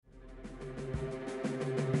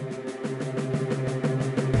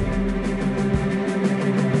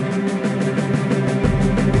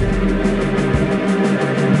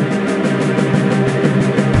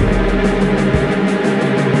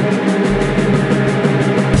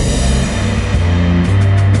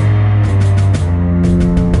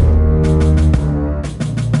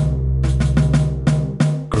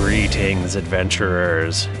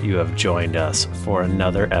adventurers. You have joined us for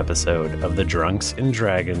another episode of the Drunks and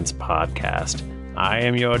Dragons podcast. I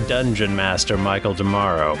am your dungeon master, Michael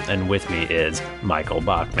Demaro, and with me is Michael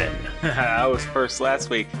Bachman. I was first last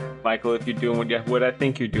week. Michael, if you're doing what I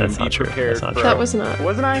think you're doing, That's not be true. prepared. That's not true. That was not.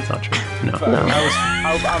 Wasn't I? That's not true. No.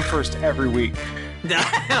 I'm first every week.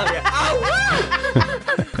 Hell yeah.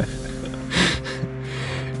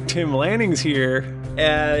 Tim Lanning's here.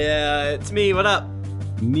 Yeah, it's me. What up?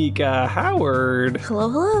 Nika Howard. Hello,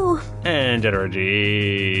 hello. And Jennifer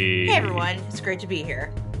G. Hey everyone, it's great to be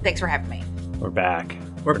here. Thanks for having me. We're back.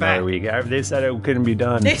 We're for back. another week. They said it couldn't be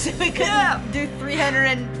done. They said we couldn't do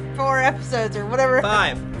 304 episodes or whatever.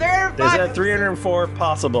 5. They 305. said 304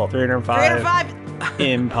 possible. 305 305.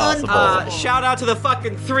 impossible. Shout out to the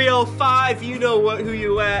fucking 305. You know who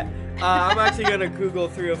you at. I'm actually gonna Google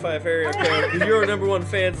 305 area code because you're our number one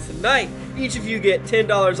fans tonight. Each of you get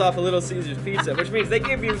 $10 off a Little Caesars pizza, which means they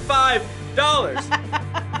give you $5.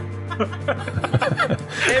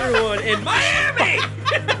 Everyone in Miami.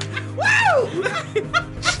 Woo!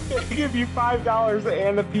 They give you $5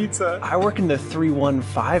 and a pizza. I work in the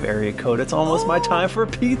 315 area code. It's almost my time for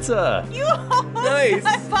pizza. You almost Nice.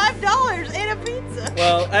 got $5 and a pizza.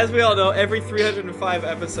 Well, as we all know, every 305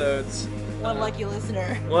 episodes, One lucky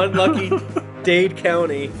listener. one lucky Dade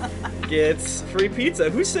County gets free pizza.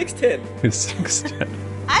 Who's 6'10"?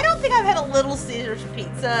 I don't think I've had a Little Caesars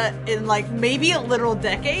pizza in like maybe a literal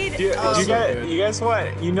decade. You so good. guys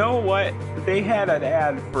what? You know what? They had an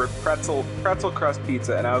ad for pretzel crust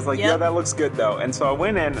pizza, and I was like, Yep. yeah, that looks good though. And so I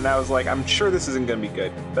went in, and I was like, I'm sure this isn't gonna be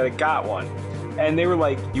good, but I got one. And they were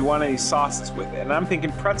like, you want any sauces with it? And I'm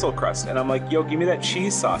thinking pretzel crust, and I'm like, yo, give me that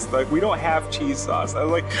cheese sauce. They're like, we don't have cheese sauce. I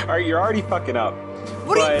was like, all right, you're already fucking up.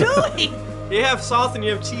 What are you But- doing? You have sauce and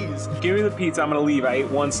you have cheese. Give me the pizza. I'm gonna leave. I ate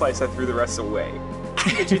one slice. I threw the rest away.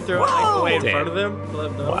 Did you throw it Whoa! away in Damn. front of them? Let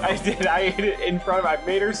them know. Well, I did. I ate it in front of. I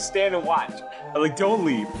made her stand and watch. I was like, don't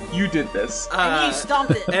leave. You did this. And you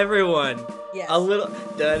stomped it. Everyone. Yes. A little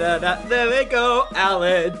da da da. There we go,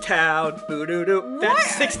 Allentown. Boo doo doo.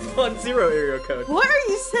 That's What? 610 area code. What are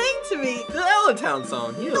you saying to me? The Allentown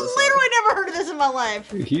song. You know the song. Literally never heard of this in my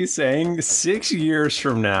life. He's saying 6 years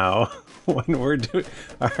from now, when we're doing,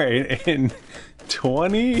 all right, in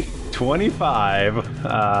 2025,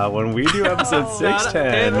 when we do episode There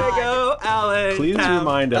 610, we go, Allentown. please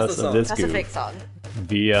remind That's us the of song. this That's a goof fake song.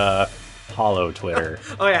 via Hollow Twitter.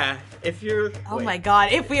 Oh yeah. If you're Oh wait. my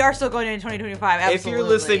god, if we are still going into 2025, absolutely. If you're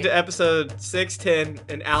listening to episode 610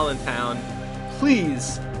 in Allentown,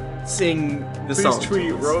 please sing the Please song.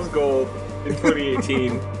 tweet Rose Gold in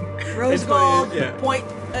 2018. Rose It's funny, Gold yeah.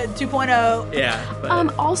 2.0. Yeah.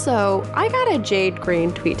 But Also, I got a Jade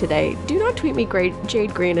Green tweet today. Do not tweet me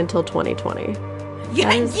Jade Green until 2020. Yeah,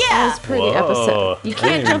 As per the Whoa. episode. You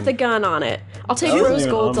can't Dang. jump the gun on it. I'll take That wasn't rose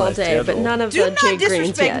even golds on all my day, but schedule. none of Do the not Jade Greens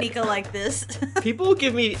disrespect yet. Nika like this. people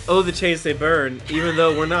give me the chains they burn, even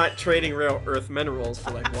though we're not trading rare earth minerals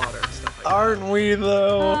for like water and stuff like that. Aren't we,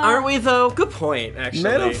 though? Aren't we though? Good point, actually.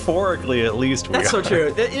 Metaphorically, at least we That's so are.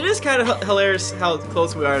 true. It is kind of hilarious how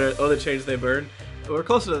close we are to the chains they burn. But we're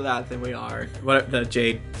closer to that than we are. What the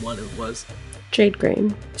Jade one was. Jade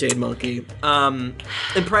Green. Jade Monkey.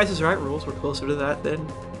 In Price is Right rules, we're closer to that than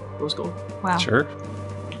Rose Gold. Wow. Sure.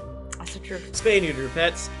 That's so true. Spay neuter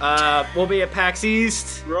pets. We'll be at PAX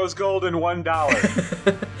East. Rose Gold and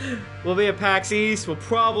 $1. We'll be at PAX East. We'll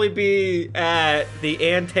probably be at the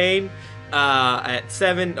Antane at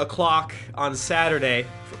 7 o'clock on Saturday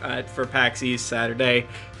for PAX East Saturday.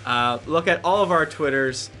 Look at all of our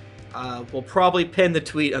Twitters. We'll probably pin the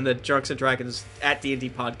tweet on the Drunks and Dragons at D&D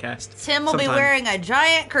podcast. Tim will be sometime. wearing a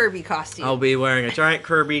giant Kirby costume. I'll be wearing a giant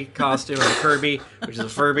Kirby costume of a Kirby, which is a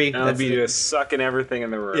Furby. I'll be just sucking everything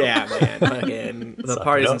in the room. Yeah, man. Fucking the Suck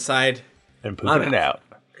party's it up. inside. And pooping it out.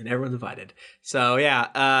 And everyone's invited. So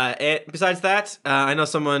yeah. Besides that, I know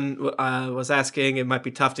someone was asking. It might be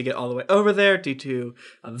tough to get all the way over there due to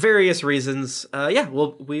various reasons. Yeah,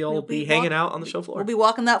 we'll be hanging out on the show floor. We'll be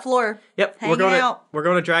walking that floor. Yep, hanging we're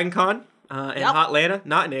going to Dragon Con in Yep. Atlanta,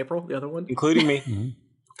 not in April. The other one, Including me.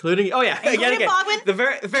 including again, Bachman? the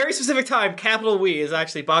very specific time. Capital We is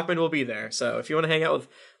actually Bachman will be there. So if you want to hang out with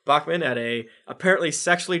Bachman at a apparently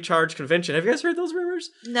sexually charged convention, have you guys heard those rumors?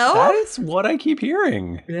 No? That is what I keep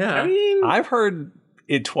hearing. Yeah. I mean, I've heard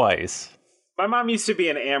it twice. my mom used to be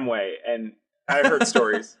an Amway, and I heard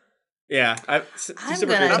stories. Yeah, I'm super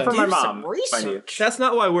gonna Not crazy. from my do some mom. research. mind you. That's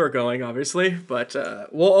not why we're going, obviously, but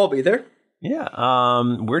we'll all be there. Yeah,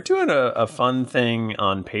 we're doing a fun thing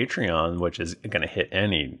on Patreon, which is going to hit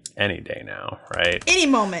any day now, right? Any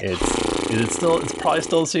moment. It's probably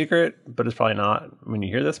still a secret, but it's probably not. When you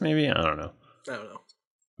hear this, maybe I don't know. I don't know.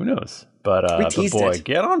 Who knows? But We but teased boy, it.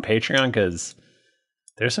 get on Patreon because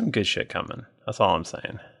there's some good shit coming. That's all I'm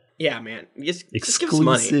saying. Yeah, man. Just give us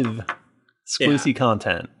money. Exclusive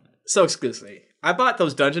content. So exclusive. I bought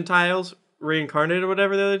those dungeon tiles, reincarnated or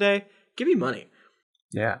whatever, the other day. Give me money.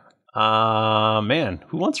 Yeah. Man,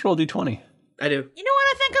 who wants to roll D20? I do. You know what?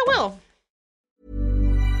 I think I will.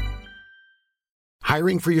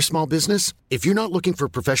 Hiring for your small business? If you're not looking for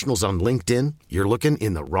professionals on LinkedIn, you're looking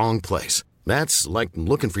in the wrong place. That's like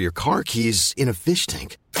looking for your car keys in a fish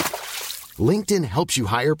tank. LinkedIn helps you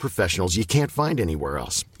hire professionals you can't find anywhere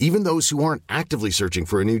else, even those who aren't actively searching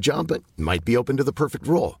for a new job but might be open to the perfect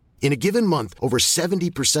role. In a given month, over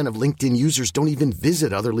 70% of LinkedIn users don't even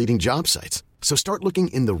visit other leading job sites. So start looking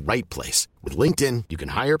in the right place. With LinkedIn, you can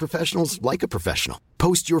hire professionals like a professional.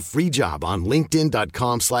 Post your free job on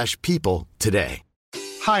linkedin.com/people today.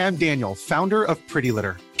 Hi, I'm Daniel, founder of Pretty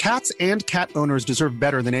Litter. Cats and cat owners deserve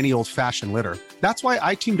better than any old-fashioned litter. That's why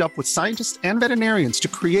I teamed up with scientists and veterinarians to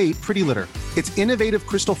create Pretty Litter. Its innovative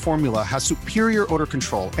crystal formula has superior odor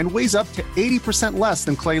control and weighs up to 80% less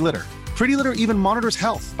than clay litter. Pretty Litter even monitors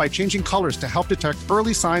health by changing colors to help detect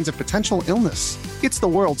early signs of potential illness. It's the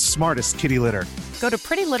world's smartest kitty litter. Go to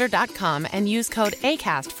prettylitter.com and use code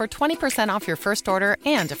ACAST for 20% off your first order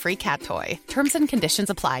and a free cat toy. Terms and conditions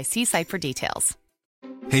apply. See site for details.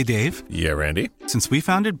 Hey, Dave. Yeah, Randy. Since we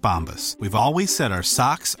founded Bombas, we've always said our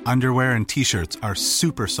socks, underwear, and T-shirts are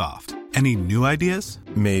super soft. Any new ideas?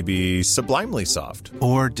 Maybe sublimely soft.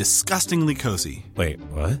 Or disgustingly cozy. Wait,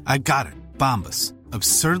 what? I got it. Bombas.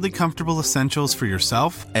 Absurdly comfortable essentials for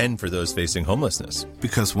yourself and for those facing homelessness.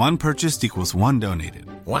 Because one purchased equals one donated.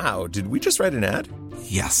 Wow, did we just write an ad?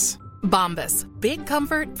 Yes. Bombas. Big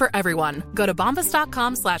comfort for everyone. Go to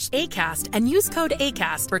bombas.com/ACAST and use code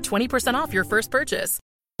ACAST for 20% off your first purchase.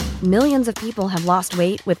 Millions of people have lost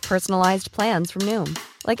weight with personalized plans from Noom.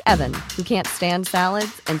 Like Evan, who can't stand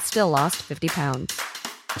salads and still lost 50 pounds.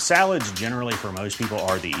 Salads generally for most people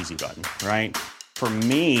are the easy button, right? For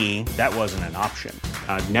me, that wasn't an option.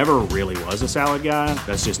 I never really was a salad guy.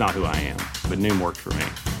 That's just not who I am. But Noom worked for me.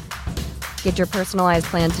 Get your personalized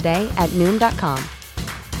plan today at Noom.com.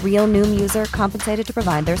 Real Noom user compensated to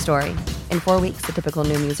provide their story. In 4 weeks, the typical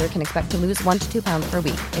Noom user can expect to lose 1 to 2 pounds per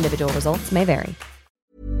week. Individual results may vary.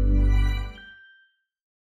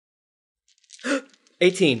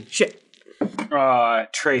 18. Shit.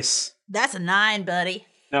 Trace. That's a 9, buddy.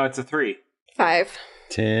 No, it's a 3. 5.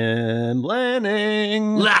 Tim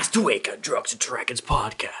Lanning. Last week on Drunks and Dragons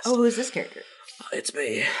podcast. Oh, who is this character? It's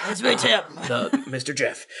me. It's me, Tim. Mr.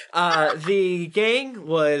 Jeff. The gang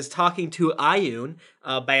was talking to Ayun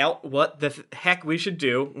about what the heck we should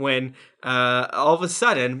do when all of a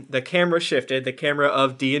sudden the camera shifted. The camera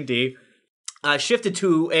of D&D shifted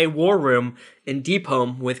to a war room in Deep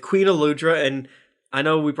Home with Queen Aludra and I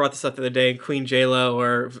know we brought this up the other day, Queen Jayla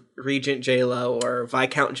or Regent Jayla or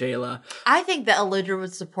Viscount Jayla. I think that Aludra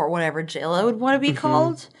would support whatever Jayla would want to be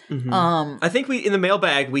called. Mm-hmm. I think in the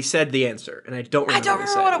mailbag we said the answer, and I don't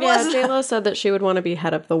remember what it was. Yeah, Jayla said that she would want to be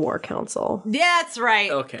head of the War Council. Yeah, that's right.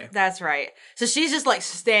 Okay. That's right. So she's just like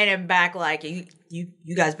standing back like, you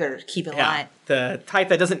guys better keep in line. The type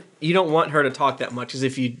that you don't want her to talk that much, because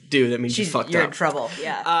if you do, that means you're in trouble.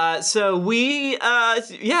 Yeah. So we,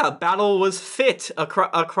 battle was fit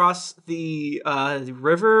across the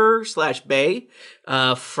river/bay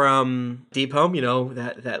from Deep Home. You know,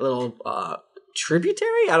 that little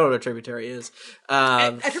tributary? I don't know what a tributary is.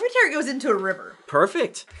 A tributary goes into a river.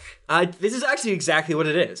 Perfect. This is actually exactly what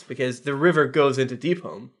it is, because the river goes into Deep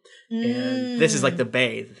Home. And this is like the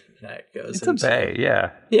bay that goes It's into. a bay,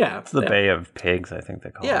 yeah. Yeah. It's the Bay of Pigs, I think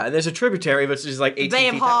they call it. Yeah, and there's a tributary, which is like 18 Bay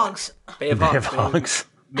of feet Hogs. Bay of Hogs.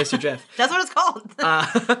 Mr. Jeff. That's what it's called.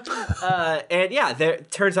 And yeah,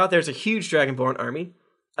 turns out there's a huge Dragonborn army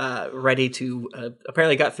ready to,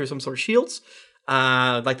 apparently got through some sort of shields,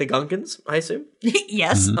 like the Gungans, I assume.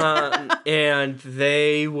 Yes. And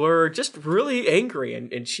they were just really angry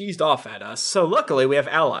and cheesed off at us. So luckily we have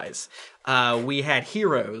allies. We had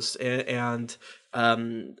heroes and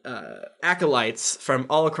acolytes from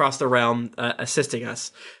all across the realm assisting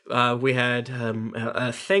us. We had,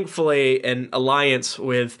 thankfully, an alliance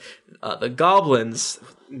with the goblins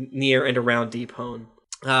near and around Deep Home.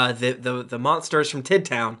 The monsters from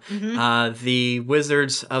Tidtown, the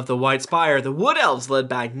wizards of the White Spire, the Wood Elves led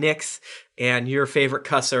by Nyx, and your favorite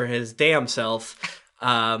cusser, his damn self,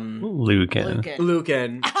 Lucan.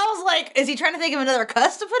 Lucan. I was like, is he trying to think of another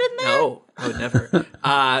cuss to put in there? No, I would never.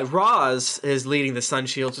 Roz is leading the Sun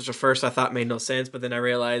Shields, which at first I thought made no sense, but then I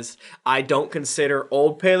realized I don't consider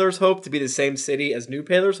Old Paler's Hope to be the same city as New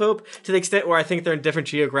Paler's Hope, to the extent where I think they're in different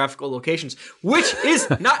geographical locations, which is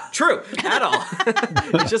not true at all.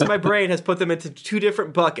 It's just my brain has put them into two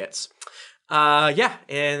different buckets. That's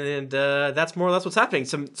more or less what's happening.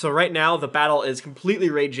 So right now the battle is completely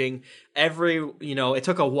raging. It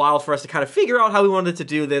took a while for us to kind of figure out how we wanted to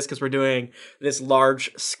do this because we're doing this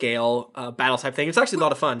large scale battle type thing. It's actually a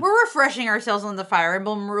lot of fun. We're refreshing ourselves on the Fire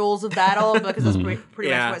Emblem rules of battle because that's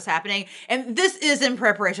pretty much what's happening. And this is in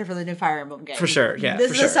preparation for the new Fire Emblem game. For sure, yeah.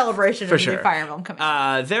 This is a celebration of the new Fire Emblem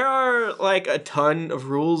coming. There are like a ton of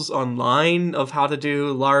rules online of how to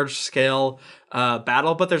do large scale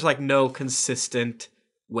battle, but there's like no consistent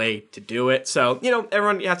way to do it. So,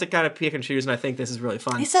 everyone, you have to kind of pick and choose, and I think this is really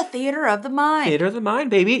fun. It's a theater of the mind. Theater of the mind,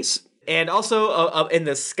 baby. And also, in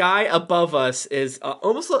the sky above us is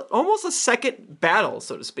almost a second battle,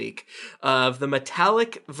 so to speak, of the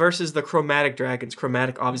metallic versus the chromatic dragons.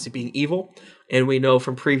 Chromatic obviously being evil, and we know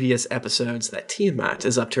from previous episodes that Tiamat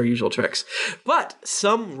is up to her usual tricks. But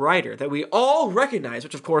some writer that we all recognize,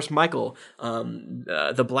 which of course Michael,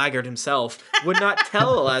 the blackguard himself, would not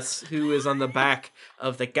tell us who is on the back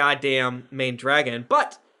of the goddamn main dragon,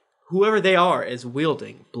 but whoever they are is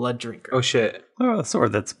wielding Blood Drinker. Oh shit. Oh, a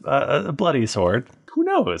sword that's a bloody sword. Who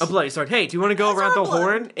knows? A bloody sword. Hey, do you want to go around the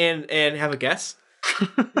horn and have a guess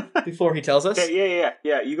before he tells us? Yeah,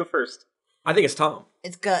 you go first. I think it's Tom.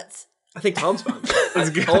 It's Guts. I think Tom's fine. It's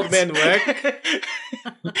Guts. Old man Wag.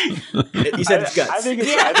 You said it's Guts. I think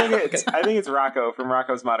it's Rocco from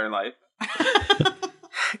Rocco's Modern Life.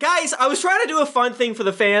 Guys, I was trying to do a fun thing for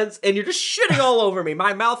the fans, and you're just shitting all over me.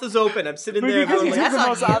 My mouth is open. I'm sitting there. Because you took the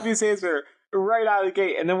most obvious answer right out of the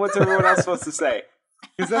gate, and then what's everyone else supposed to say?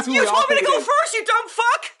 Because that's what you told me to go first, you dumb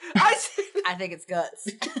fuck! I think it's Guts.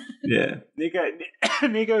 Yeah.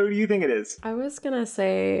 Nico, who do you think it is? I was gonna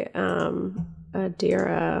say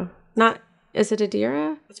Adira. Is it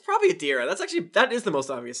Adira? It's probably Adira. That is the most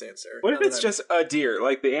obvious answer. What if it's just a deer,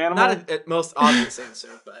 like the animal? Not a most obvious answer,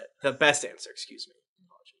 but the best answer, excuse me.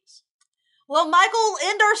 Well, Michael,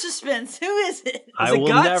 end our suspense. Who is it?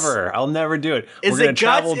 I'll never do it. We're going to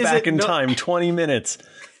travel back in time 20 minutes.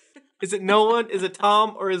 Is it no one? Is it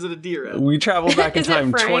Tom? Or is it Adira? We travel back in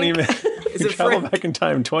time 20 minutes. Is it Frank? Back in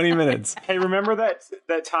time 20 minutes. Hey, remember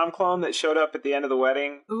that Tom clone that showed up at the end of the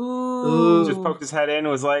wedding? Ooh. Just poked his head in and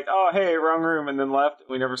was like, oh, hey, wrong room, and then left.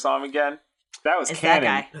 We never saw him again. That was canon.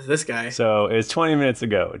 That guy. This guy. So it was 20 minutes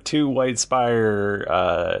ago. Two White Spire...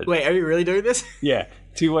 Wait, are you really doing this? Yeah.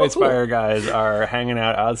 Two White Spire guys are hanging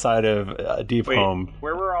out outside of Deep Home.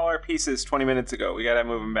 Where were all our pieces 20 minutes ago? We gotta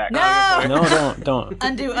move them back. No, don't.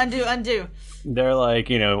 Undo. They're like,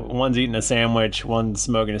 one's eating a sandwich, one's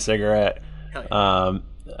smoking a cigarette. One's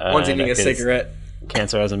eating a cigarette.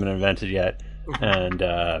 Cancer hasn't been invented yet. And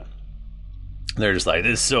they're just like,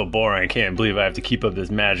 this is so boring. I can't believe I have to keep up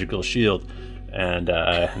this magical shield. And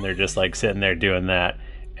they're just like sitting there doing that.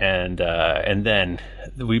 And then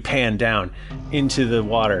we pan down into the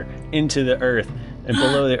water, into the earth, and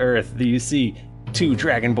below the earth, you see two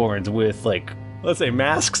dragonborns with, like, let's say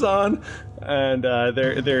masks on, and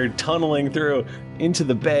they're tunneling through into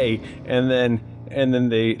the bay, and then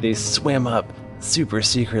they swim up super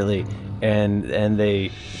secretly, and they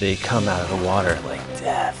come out of the water like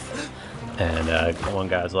death. And one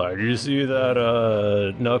guy's like, "Did you see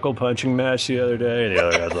that knuckle punching match the other day?" And the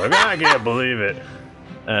other guy's like, "I can't believe it."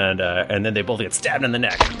 And then they both get stabbed in the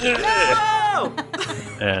neck. No!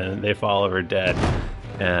 And they fall over dead.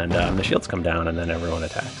 And the shields come down, and then everyone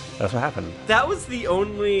attacks. That's what happened. That was the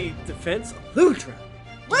only defense of Lutra.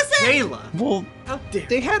 Listen! Kayla. Well, how dare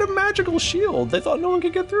they had a magical shield. They thought no one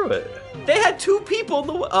could get through it. They had two people in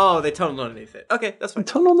the... Oh, they tunneled underneath it. Okay, that's fine.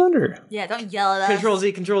 Tunneled under. Yeah, don't yell at us. Control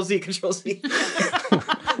Z, Control Z, Control Z.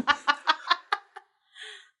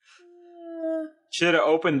 Should have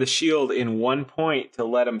opened the shield in one point to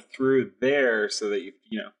let him through there so that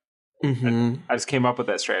Mm-hmm. I just came up with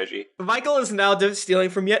that strategy. Michael is now stealing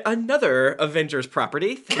from yet another Avengers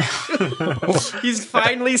property. He's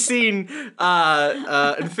finally seen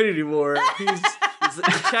Infinity War. He's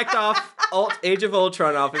checked off Age of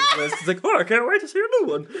Ultron off his list. He's like, oh, I can't wait to see a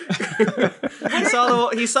new one.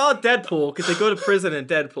 he saw Deadpool because they go to prison in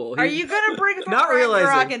Deadpool. Are you gonna bring not realizing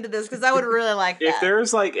Ragnarok into this? Because I would really like that. If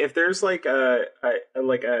there's like a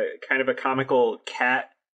kind of a comical cat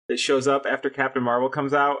that shows up after Captain Marvel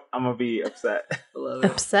comes out, I'm gonna be upset. I love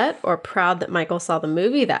it. Upset or proud that Michael saw the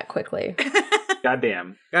movie that quickly?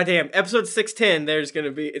 Goddamn. Episode 610. It's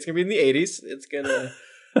gonna be in the 80s. It's gonna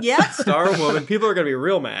Yeah. Star woman. People are going to be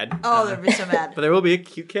real mad. Oh, they'll be so mad. But there will be a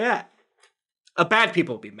cute cat. Bad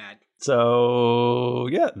people will be mad. So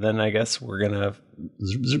yeah, then I guess we're gonna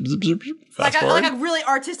fast forward. Like a really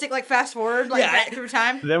artistic, like fast forward, like back through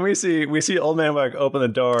time. Then we see Old Man Mike open the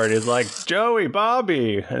door and he's like, Joey,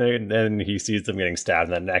 Bobby, and then he sees them getting stabbed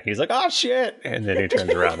in the neck. He's like, oh shit, and then he turns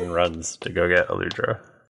around and runs to go get Aludra,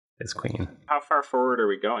 his queen. How far forward are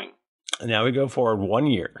we going? And now we go forward 1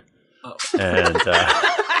 year. Oh. And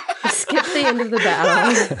skip the end of the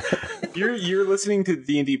battle. You're listening to the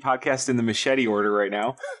D&D podcast in the machete order right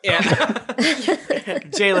now. Yeah.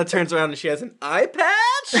 Jayla turns around and she has an eye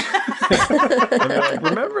patch. I mean, like,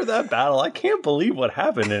 remember that battle? I can't believe what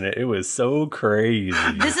happened in it. It was so crazy.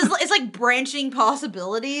 It's like branching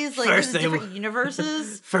possibilities, like First different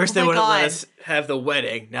universes. First they wouldn't let us have the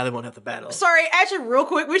wedding. Now they won't have the battle. Sorry, actually, real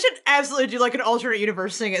quick, we should absolutely do like an alternate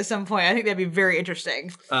universe thing at some point. I think that'd be very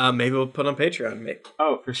interesting. Maybe we'll put on Patreon. Maybe.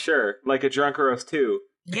 Oh, for sure. Like a Drunkeros 2.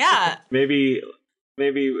 Yeah. Maybe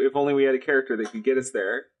if only we had a character that could get us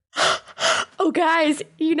there. Oh, guys,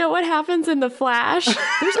 you know what happens in The Flash?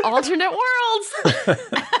 There's alternate worlds.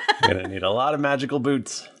 You're gonna need a lot of magical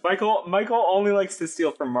boots. Michael only likes to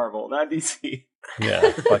steal from Marvel, not DC.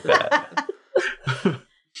 Yeah, fuck that.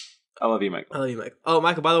 I love you, Michael. I love you, Michael. Oh,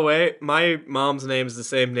 Michael, by the way, my mom's name is the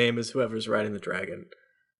same name as whoever's riding the dragon.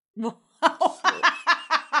 I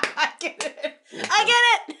get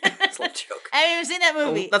it. It's a little joke. I haven't even seen that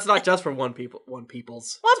movie. Oh, that's not just for one people's. One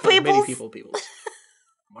It's for many people's? people's.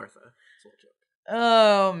 Martha. It's a little joke.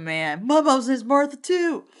 Oh man, my mom's name's Martha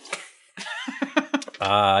too.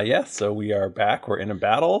 Yeah, so we are back. We're in a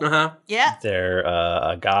battle. Yeah. There,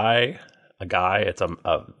 a guy, it's a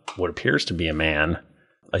what appears to be a man,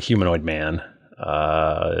 a humanoid man,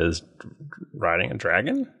 is riding a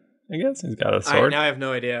dragon, I guess. He's got a sword. Now I have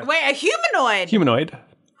no idea. Wait, a humanoid? Humanoid.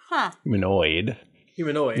 Huh. Humanoid.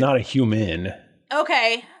 Not a human.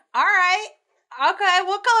 Okay. All right. Okay.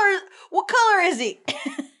 What color is he?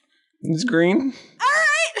 He's green. All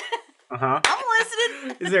right. Uh-huh. I'm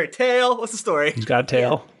listening. Is there a tail? What's the story? He's got a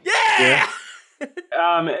tail. Yeah.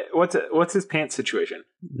 What's his pants situation?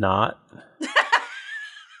 Not.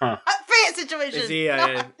 Huh. Fan situation. Is he?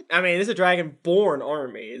 I mean, this is a dragon-born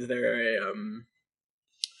army. Is there a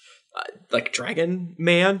like dragon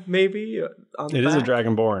man maybe on the It is a back?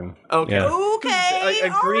 dragonborn. Okay. Yeah. Okay.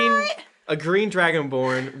 A green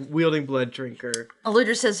dragonborn wielding blood drinker.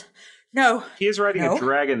 Aludra says, "No." He is riding a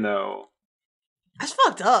dragon, though. That's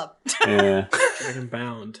fucked up. Yeah. Dragon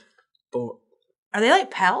bound. Are they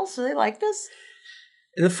like pals? Do they like this?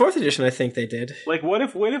 In the 4th edition, I think they did. Like, what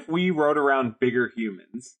if we rode around bigger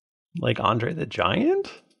humans? Like Andre the Giant?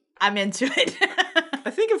 I'm into it.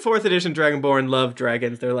 I think in 4th edition, Dragonborn love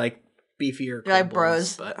dragons. They're like beefier. They're like kobolds,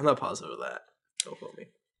 bros. But I'm not positive of that. Don't quote me.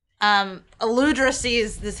 Aludra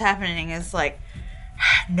sees this happening and is like,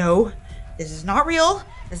 no, this is not real.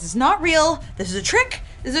 This is not real. This is a trick.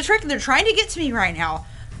 This is a trick. They're trying to get to me right now.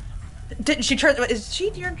 She turns. Is she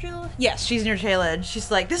near Jayla? Yes, she's near Jayla. And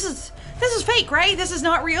she's like, this is fake, right? This is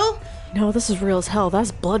not real. No, this is real as hell.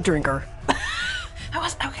 That's Blood Drinker. I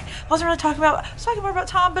wasn't really talking about. I was talking more about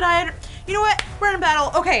Tom, but you know what? We're in a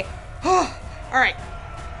battle. Okay. All right.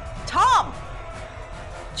 Tom.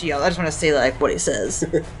 Gee, I just want to say like what he says.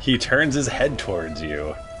 He turns his head towards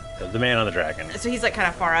you. The man on the dragon. So he's like kind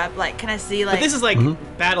of far up. Like, can I see like? But this is like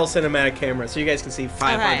battle cinematic camera, so you guys can see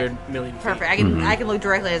 500 million feet. Perfect. I can look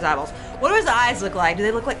directly at his eyeballs. What do his eyes look like? Do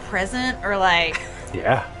they look like present or like?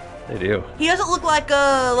 Yeah, they do. He doesn't look like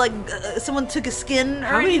someone took his skin. Or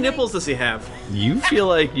How many anything. nipples does he have? You feel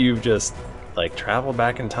like you've just like traveled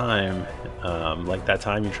back in time, like that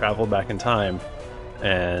time you traveled back in time,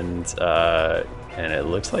 and it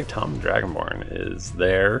looks like Tom the Dragonborn is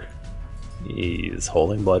there. He's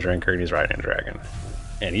holding Blood Drinker and he's riding a dragon,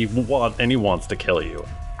 and he wants to kill you.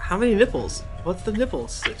 How many nipples? What's the nipple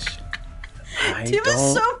stitch? Tim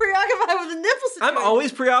is so preoccupied with the nipple situation. I'm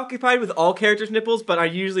always preoccupied with all characters' nipples, but I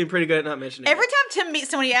usually am pretty good at not mentioning Every it. time Tim meets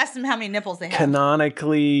someone, he asks him how many nipples they have.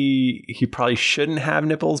 Canonically, he probably shouldn't have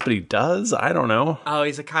nipples, but he does. I don't know. Oh,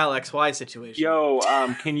 he's a Kyle XY situation. Yo,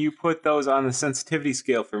 can you put those on the sensitivity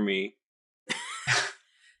scale for me?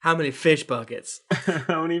 How many fish buckets?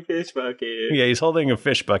 How many fish buckets? Yeah, he's holding a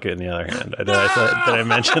fish bucket in the other hand. Did I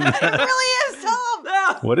mention that? It really is Tom.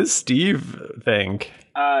 No. What does Steve think?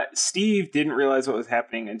 Steve didn't realize what was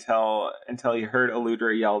happening until he heard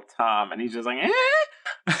Aludra yell Tom, and he's just like,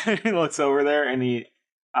 eh? He looks over there and he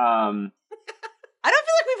I don't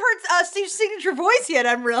feel like we've heard Steve's signature voice yet,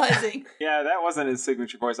 I'm realizing. Yeah, that wasn't his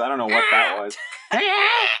signature voice. I don't know what that was.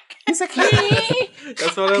 He's like, hey,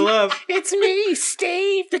 that's what I love. It's me,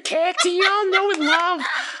 Steve, the cat you all know and love.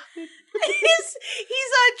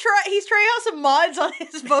 He's trying out some mods on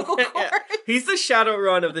his vocal cord. Yeah. He's the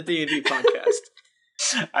Shadowrun of the D&D podcast.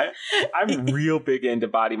 I'm real big into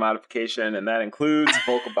body modification, and that includes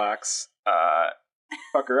vocal box,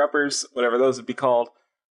 fucker-uppers, whatever those would be called.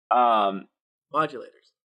 Modulators.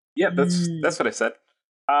 Yeah, that's what I said.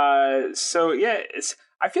 So yeah,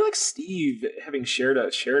 I feel like Steve, having shared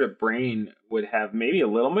a brain, would have maybe a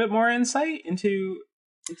little bit more insight into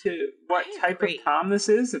what type of Tom this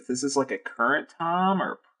is. If this is like a current Tom,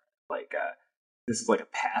 or like this is like a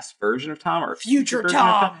past version of Tom, or a future version of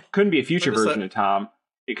Tom. Couldn't be a future version of Tom.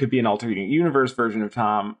 It could be an alternate universe version of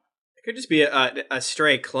Tom. It could just be a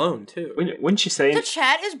stray clone too. Wouldn't you say? The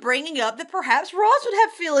chat is bringing up that perhaps Ross would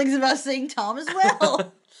have feelings about seeing Tom as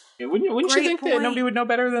well. Yeah, wouldn't you think that nobody would know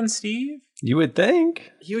better than Steve? You would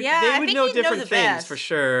think. They would know different things for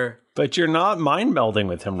sure. But you're not mind melding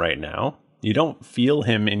with him right now. You don't feel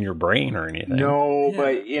him in your brain or anything. No,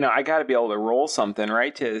 but I got to be able to roll something,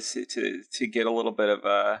 right? To get a little bit of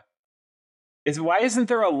a. Why isn't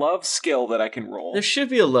there a love skill that I can roll? There should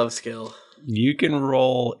be a love skill. You can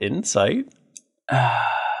roll insight,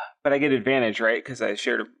 but I get advantage, right? Because I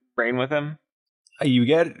shared a brain with him. You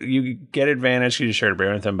get advantage because you shared a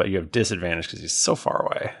brain with him, but you have disadvantage because he's so far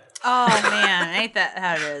away. Oh man, ain't that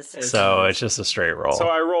how it is? So it's just a straight roll. So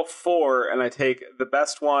I roll 4, and I take the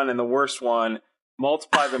best one and the worst one,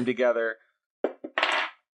 multiply them together.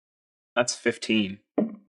 That's 15.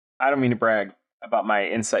 I don't mean to brag about my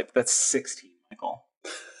insight, but that's 16, Michael.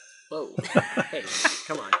 Whoa! Hey,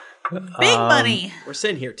 come on. Big money. We're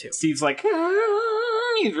sitting here too. Steve's like,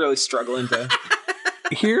 he's really struggling to.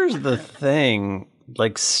 Here's the thing,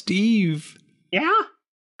 like Steve. Yeah,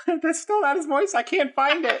 that's still not his voice. I can't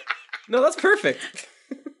find it. No, that's perfect.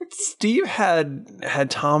 Steve had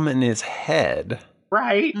Tom in his head,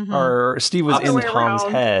 right? Mm-hmm. Or Steve was in Tom's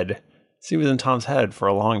head. Steve was in Tom's head for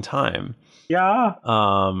a long time. Yeah.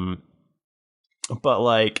 But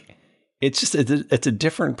like, it's a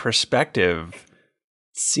different perspective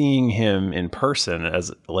seeing him in person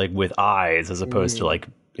as like with eyes as opposed to like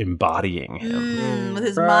embodying him with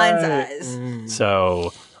his mind's eyes.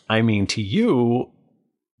 So I mean, to you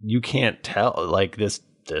can't tell, like this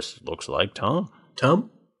looks like Tom.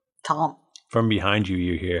 From behind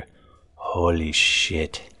you hear, holy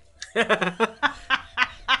shit. Miss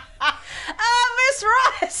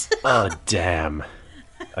Ross. Oh damn.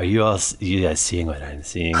 Are you guys seeing what I'm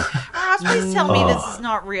seeing? Ross, please tell me this is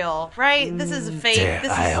not real, right? This is a fake. Damn,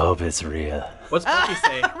 I hope it's real. What's Bucky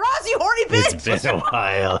say? Ross, you horny bitch! It's been a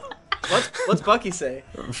while. What's Bucky say?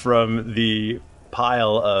 From the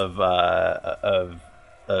pile of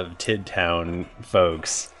Tidtown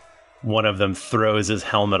folks, one of them throws his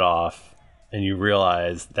helmet off, and you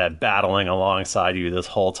realize that battling alongside you this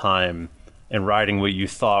whole time and riding what you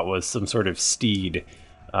thought was some sort of steed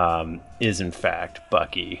is in fact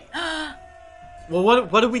Bucky. Well,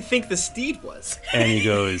 what do we think the steed was? And he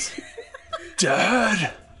goes,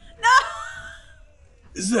 Dad? No!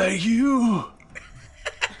 Is that you?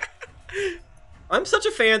 I'm such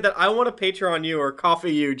a fan that I want to Patreon you or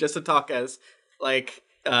coffee you just to talk as, like,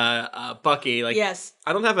 Bucky. Like, yes.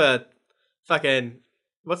 I don't have a fucking...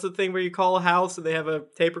 What's the thing where you call a house and they have a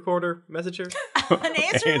tape recorder messenger? An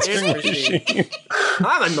answering machine.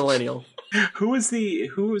 I'm a millennial. Who's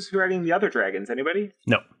writing the other dragons? Anybody?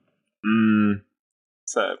 No.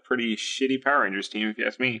 It's a pretty shitty Power Rangers team, if you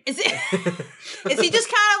ask me. Is he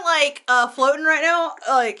just kind of like floating right now?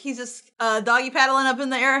 Like he's just doggy paddling up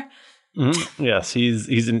in the air? Mm-hmm. Yes,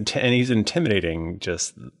 he's intimidating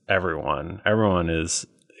just everyone. Everyone is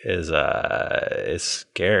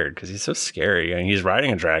scared because he's so scary. I mean, he's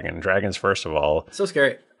riding a dragon. Dragons, first of all, so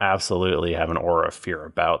scary. Absolutely have an aura of fear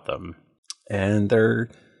about them, and they're,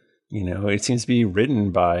 it seems to be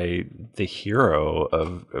ridden by the hero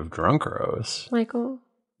of Drunkros. Michael.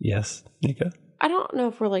 Yes, Nika. I don't know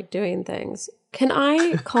if we're like doing things. Can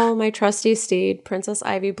I call my trusty steed Princess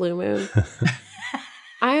Ivy Blue Moon?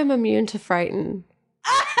 I am immune to frighten.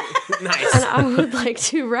 Nice. And I would like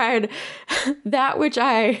to ride that which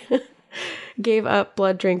I gave up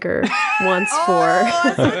Blood Drinker once for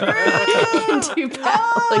into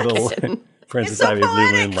battle again. Princess Ivy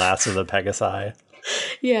Blue Moon, last of the Pegasi.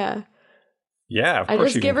 Yeah. Yeah, of I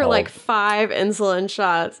course just give her like 5 insulin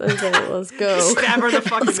shots and say, let's go. Stab her in the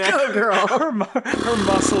fucking neck. Go, girl. Her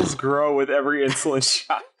muscles grow with every insulin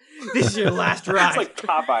shot. This is your last ride. It's like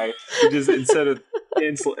Popeye. Just instead of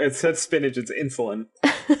spinach, it's insulin.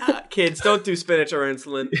 Kids, don't do spinach or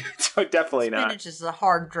insulin. Definitely not. Spinach is a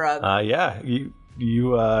hard drug. Yeah, you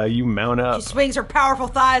mount up. She swings her powerful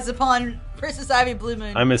thighs upon Princess Ivy Blue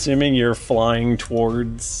Moon. I'm assuming you're flying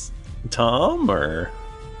towards Tom, or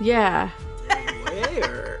yeah.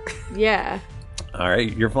 Where? Yeah. All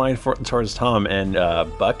right, you're flying towards Tom, and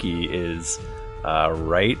Bucky is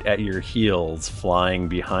right at your heels, flying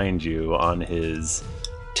behind you on his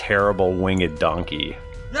terrible winged donkey.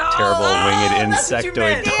 No! Terrible winged That's what you insectoid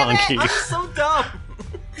meant. donkey. I'm so dumb.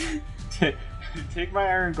 Take my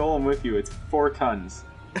iron golem with you. It's 4 tons.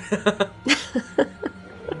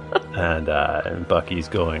 And Bucky's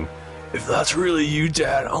going, if that's really you,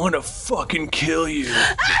 Dad, I'm gonna fucking kill you.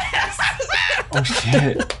 Oh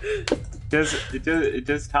shit.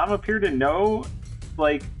 Does Tom appear to know,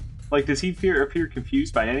 like does he appear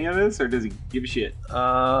confused by any of this, or does he give a shit?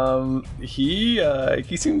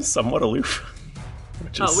 He seems somewhat aloof,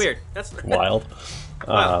 which is weird. That's wild.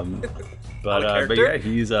 Wow. But yeah,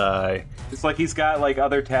 he's it's like he's got like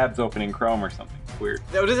other tabs open in Chrome or something. It's weird.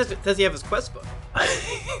 No, does he have his quest book?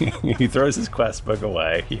 he throws his quest book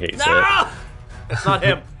away. He hates No! it. That's not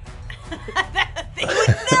him. He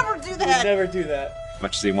would never do that. He'd never do that. As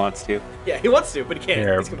much as he wants to. Yeah, he wants to, but he can't.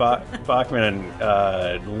 Here, Bachman,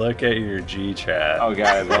 look at your G chat. Oh god,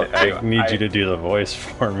 I'd love to. I need you to do the voice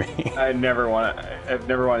for me. I've never wanted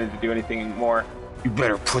to do anything more. You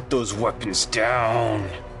better put those weapons down,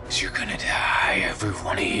 because you're gonna die, every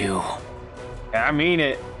one of you. I mean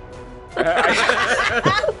it.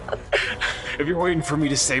 If you're waiting for me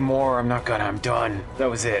to say more, I'm done. That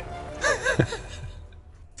was it.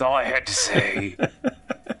 That's all I had to say.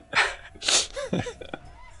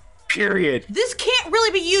 Period. This can't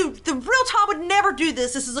really be you. The real Tom would never do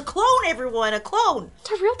this. This is a clone, everyone. A clone.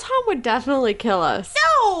 The real Tom would definitely kill us.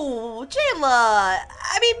 No, Jayla.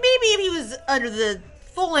 I mean, maybe if he was under the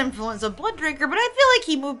full influence of Blood Drinker, but I feel like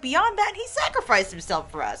he moved beyond that and he sacrificed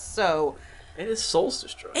himself for us, so... And his soul's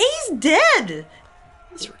destroyed. He's dead!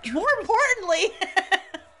 More importantly...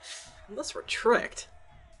 Unless we're tricked.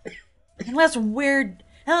 Unless we're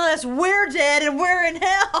dead and we're in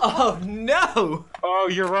hell! Oh, no! Oh,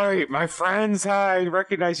 you're right, my friends. I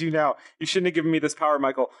recognize you now. You shouldn't have given me this power,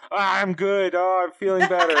 Michael. I'm good. Oh, I'm feeling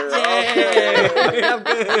better. Yay! I'm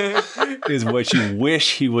good. Is what you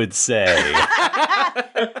wish he would say.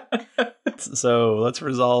 So let's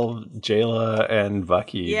resolve Jayla and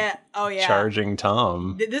Bucky. Yeah. Oh, yeah. Charging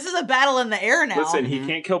Tom. This is a battle in the air now. Listen, he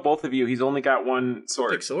can't kill both of you. He's only got one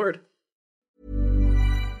sword. Big sword.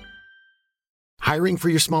 Hiring for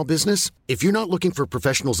your small business? If you're not looking for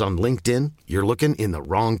professionals on LinkedIn, you're looking in the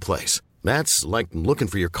wrong place. That's like looking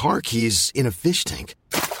for your car keys in a fish tank.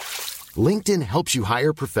 LinkedIn helps you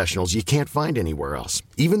hire professionals you can't find anywhere else,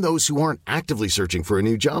 even those who aren't actively searching for a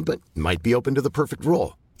new job but might be open to the perfect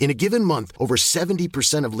role. In a given month, over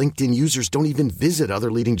 70% of LinkedIn users don't even visit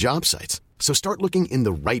other leading job sites. So start looking in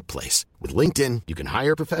the right place. With LinkedIn, you can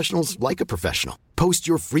hire professionals like a professional. Post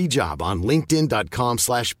your free job on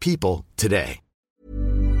linkedin.com/people today.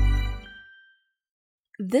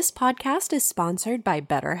 This podcast is sponsored by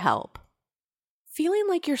BetterHelp. Feeling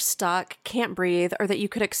like you're stuck, can't breathe, or that you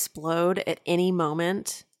could explode at any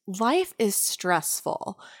moment? Life is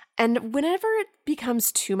stressful. And whenever it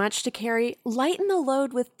becomes too much to carry, lighten the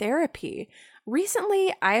load with therapy.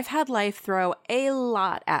 Recently, I've had life throw a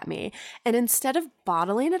lot at me, and instead of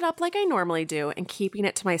bottling it up like I normally do and keeping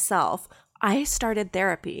it to myself, I started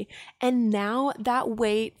therapy, and now that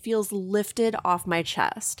weight feels lifted off my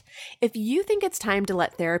chest. If you think it's time to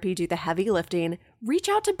let therapy do the heavy lifting, reach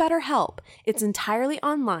out to BetterHelp. It's entirely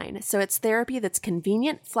online, so it's therapy that's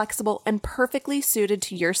convenient, flexible, and perfectly suited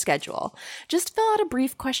to your schedule. Just fill out a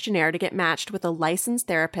brief questionnaire to get matched with a licensed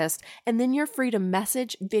therapist, and then you're free to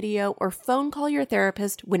message, video, or phone call your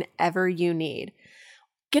therapist whenever you need.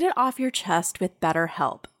 Get it off your chest with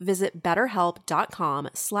BetterHelp. Visit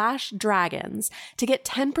betterhelp.com/dragons to get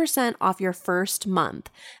 10% off your first month.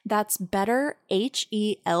 That's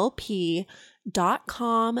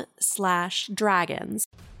betterhelp.com/dragons.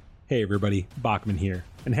 Hey everybody, Bachman here.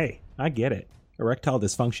 And hey, I get it. Erectile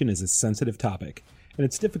dysfunction is a sensitive topic, and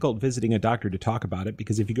it's difficult visiting a doctor to talk about it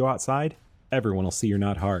because if you go outside, everyone will see you're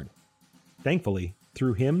not hard. Thankfully,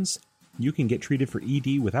 through HIMS, you can get treated for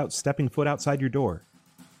ED without stepping foot outside your door.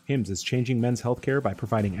 HIMS is changing men's healthcare by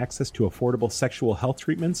providing access to affordable sexual health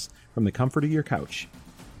treatments from the comfort of your couch.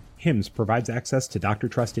 HIMS provides access to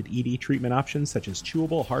doctor-trusted ED treatment options such as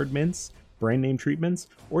chewable hard mints, brand name treatments,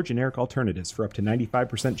 or generic alternatives for up to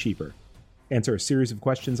 95% cheaper. Answer a series of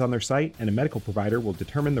questions on their site, and a medical provider will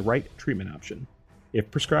determine the right treatment option.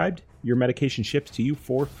 If prescribed, your medication ships to you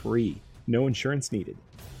for free, no insurance needed.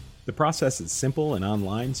 The process is simple and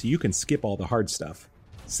online, so you can skip all the hard stuff.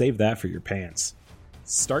 Save that for your pants.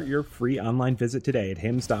 Start your free online visit today at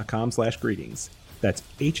hims.com/greetings. That's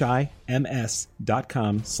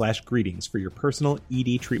HIMS.com/greetings for your personal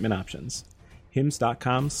ED treatment options.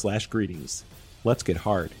 hims.com/greetings. Let's get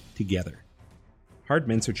hard together. Hard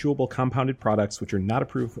mints are chewable compounded products which are not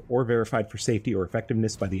approved or verified for safety or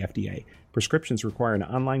effectiveness by the FDA. Prescriptions require an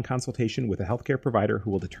online consultation with a healthcare provider who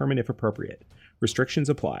will determine if appropriate. Restrictions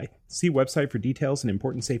apply. See website for details and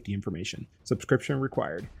important safety information. Subscription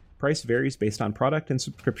required. Price varies based on product and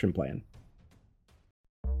subscription plan.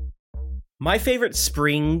 My favorite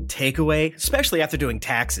spring takeaway, especially after doing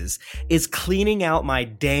taxes, is cleaning out my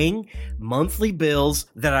dang monthly bills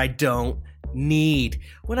that I don't need.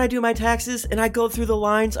 When I do my taxes and I go through the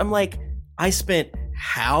lines, I'm like, I spent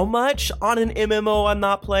how much on an MMO I'm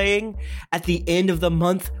not playing? At the end of the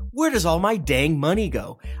month, where does all my dang money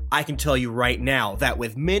go? I can tell you right now that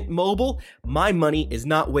with Mint Mobile, my money is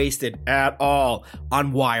not wasted at all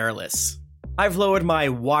on wireless. I've lowered my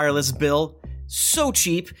wireless bill so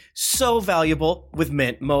cheap, so valuable with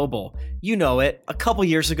Mint Mobile. You know it. A couple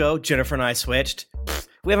years ago, Jennifer and I switched.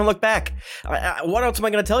 We haven't looked back. What else am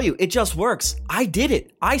I going to tell you? It just works. I did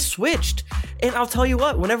it. I switched. And I'll tell you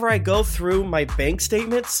what, whenever I go through my bank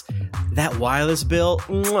statements, that wireless bill,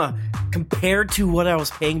 compared to what I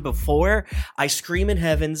was paying before, I scream in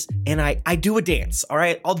heavens and I do a dance, all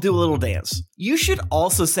right? I'll do a little dance. You should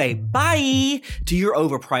also say bye to your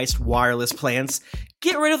overpriced wireless plans.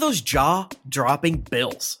 Get rid of those jaw-dropping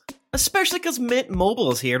bills, especially because Mint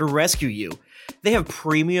Mobile is here to rescue you. They have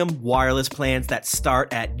premium wireless plans that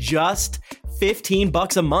start at just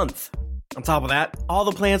 $15 a month. On top of that, all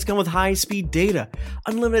the plans come with high-speed data,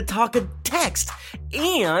 unlimited talk and text,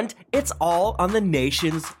 and it's all on the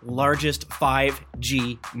nation's largest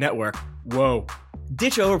 5G network. Whoa.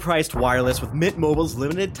 Ditch overpriced wireless with Mint Mobile's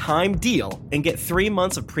limited time deal and get 3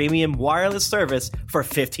 months of premium wireless service for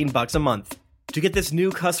 $15 a month. To get this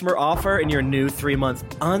new customer offer and your new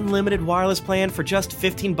 3-month unlimited wireless plan for just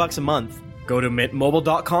 $15 a month, go to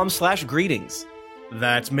mintmobile.com/greetings.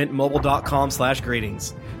 That's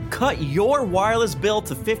mintmobile.com/greetings. Cut your wireless bill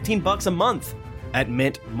to $15 a month at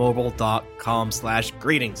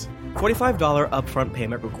mintmobile.com/greetings. $45 upfront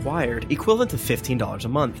payment required, equivalent to $15 a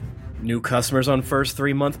month. New customers on first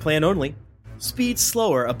 3-month plan only. Speed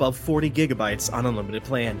slower above 40 gigabytes on unlimited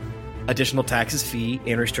plan. Additional taxes, fee,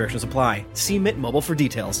 and restrictions apply. See Mint Mobile for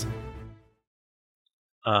details.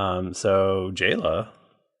 So Jayla,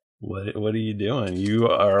 what are you doing? You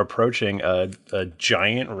are approaching a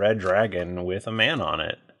giant red dragon with a man on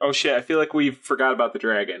it. Oh shit, I feel like we forgot about the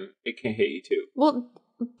dragon. It can hit you too. Well,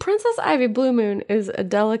 Princess Ivy Blue Moon is a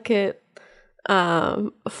delicate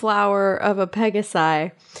flower of a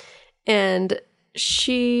Pegasi, and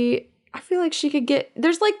I feel like she could get,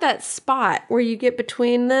 there's like that spot where you get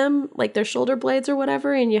between them, like their shoulder blades or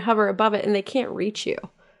whatever, and you hover above it and they can't reach you.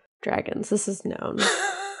 Dragons, this is known.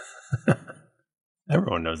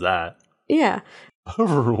 Everyone knows that. Yeah.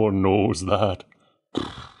 Everyone knows that.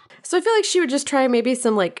 So I feel like she would just try maybe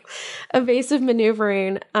some like evasive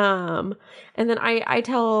maneuvering. And then I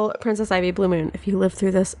tell Princess Ivy Blue Moon, if you live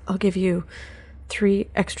through this, I'll give you 3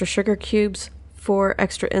 extra sugar cubes, 4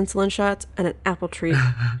 extra insulin shots, and an apple treat.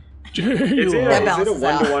 Is it a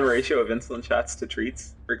 1-to-1 ratio of insulin shots to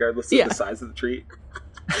treats, regardless of the size of the treat?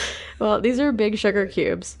 Well, these are big sugar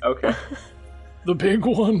cubes. Okay. The big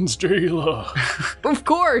ones, Jayla. Of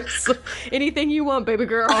course. Anything you want, baby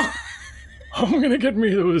girl. I'm gonna get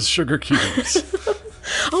me those sugar cubes.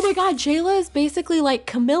 Oh my god, Jayla is basically like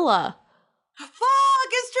Camilla.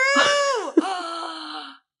 Fuck, it's true!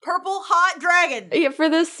 Purple hot dragon. Yeah, for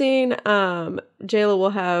this scene, Jayla will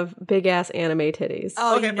have big ass anime titties.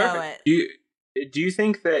 Oh, okay, you know perfect. Do you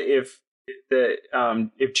think that if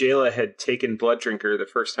Jayla had taken Blood Drinker the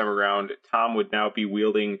first time around, Tom would now be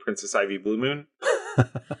wielding Princess Ivy Blue Moon?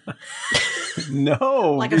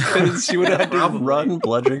 No, because she would have had to run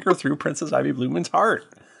Blood Drinker through Princess Ivy Blue Moon's heart.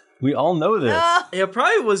 We all know this. It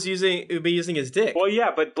probably would be using his dick. Well,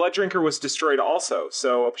 yeah, but Blood Drinker was destroyed also,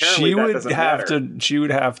 so apparently he that would doesn't have matter.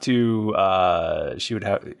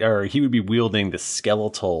 he would be wielding the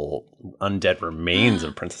skeletal undead remains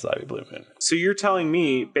of Princess Ivy Blue Moon. So you're telling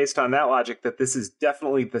me, based on that logic, that this is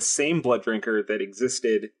definitely the same Blood Drinker that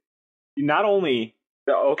existed. Not only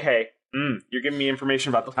you're giving me information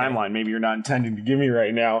about the timeline. Maybe you're not intending to give me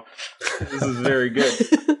right now. This is very good.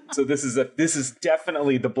 So this is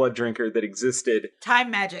definitely the Blood Drinker that existed.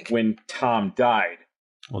 Time magic. When Tom died.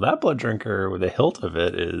 Well, that Blood Drinker with the hilt of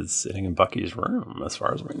it is sitting in Bucky's room, as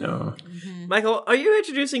far as we know. Mm-hmm. Michael, are you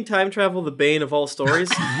introducing time travel, the bane of all stories?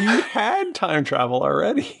 We had time travel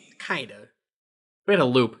already. Kinda. We had a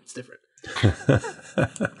loop. It's different.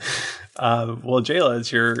 Well, Jayla,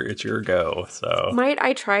 it's your go. So might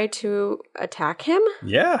I try to attack him?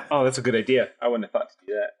 Yeah. Oh, that's a good idea. I wouldn't have thought to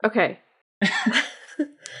do that. Okay.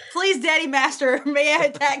 Please, Daddy Master, may I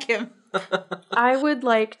attack him? I would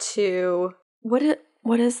like to. What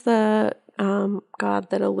is the god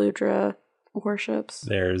that Eludra worships.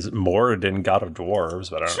 There's Moradin, god of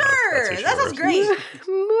dwarves, but I don't know. Sure, that sounds great.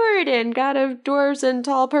 Moradin, god of dwarves and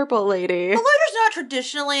tall purple lady. Eludra's not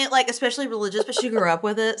traditionally, like, especially religious, but she grew up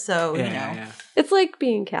with it, so, you know. Yeah. It's like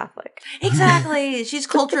being Catholic. Exactly. She's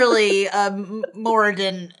culturally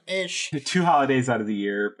Moradin-ish. 2 holidays out of the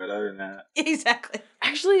year, but other than that. Exactly.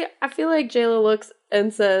 Actually, I feel like Jayla looks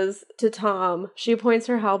and says to Tom, she points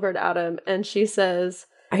her halberd at him, and she says,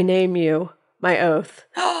 I name you my oath,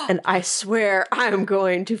 and I swear I am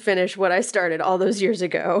going to finish what I started all those years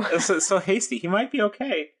ago. So hasty. He might be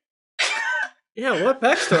okay. Yeah, what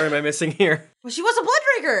backstory am I missing here? Well, she was a blood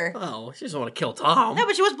drinker. Oh, she doesn't want to kill Tom. No,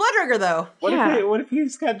 but she was blood drinker, though. What if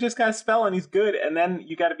he's just got a spell and he's good, and then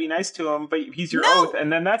you got to be nice to him, but he's your oath,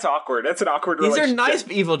 and then that's awkward. That's an awkward These relationship. are nice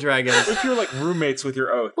evil dragons. If you're like roommates with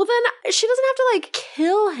your oath. Well, then she doesn't have to, like,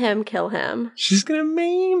 kill him. She's gonna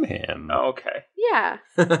maim him. Oh, okay. Yeah.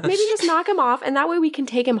 Maybe just knock him off, and that way we can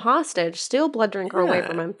take him hostage, steal Blood Drinker away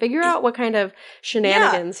from him, figure out what kind of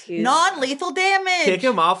shenanigans he's... Non-lethal damage. Kick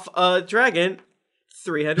him off a dragon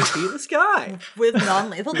 300 feet in the sky. With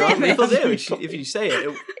non-lethal damage. Non-lethal damage, if you say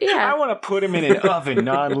it. Yeah. I want to put him in an oven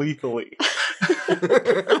non-lethally.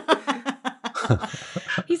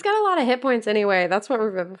 He's got a lot of hit points anyway. That's what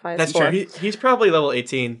Revivify is That's for. true. He's probably level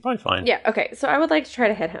 18. Probably fine. Yeah, okay. So I would like to try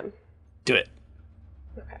to hit him. Do it.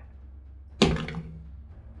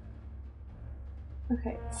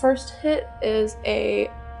 Okay. First hit is a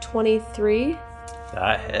 23.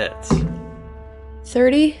 That hits.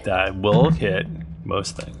 30. That will hit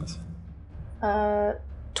most things.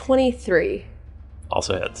 23.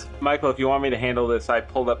 Also hits. Michael, if you want me to handle this, I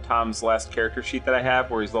pulled up Tom's last character sheet that I have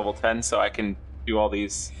where he's level 10, so I can do all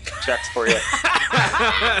these checks for you.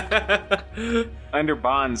 Under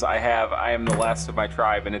bonds, I am the last of my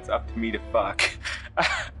tribe, and it's up to me to fuck.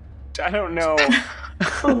 I don't know.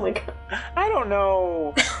 Oh my god. I don't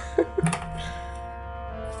know.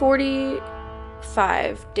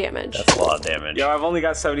 45 damage. That's a lot of damage. Yo, I've only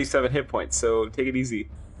got 77 hit points, so take it easy.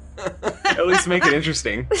 At least make it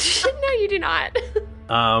interesting. No, you do not.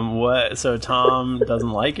 What? So Tom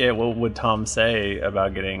doesn't like it. What would Tom say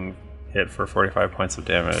about getting hit for 45 points of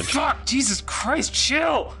damage? Fuck, Jesus Christ,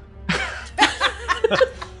 chill!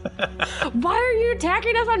 Why are you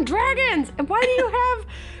attacking us on dragons? And why do you have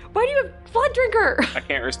Blood Drinker? I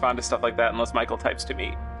can't respond to stuff like that unless Michael types to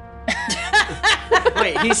me.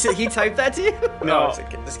 Wait, he typed that to you? No. Oh, just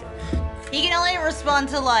kidding. He can only respond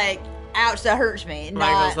to, like, ouch, that hurts me.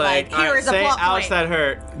 Michael's Not, like, here "Alright, is a say plot ouch, point. that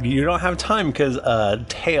hurt. You don't have time because a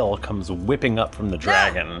tail comes whipping up from the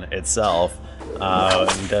dragon itself.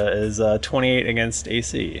 And is 28 against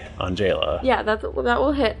AC on Jayla. Yeah, that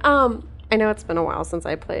will hit. I know it's been a while since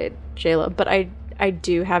I played Jayla, but I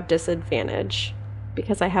do have disadvantage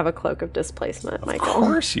because I have a Cloak of Displacement, Michael. Of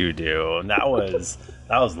course you do. And that was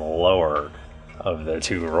the lower of the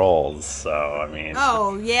two rolls. So I mean,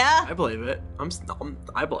 Oh, yeah? I believe it.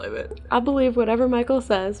 I believe it. I'll believe whatever Michael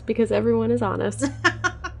says because everyone is honest.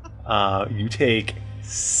 you take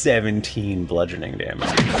 17 bludgeoning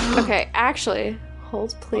damage. Okay, actually,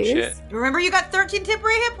 hold please. shit. Remember, you got 13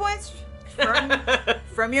 temporary hit points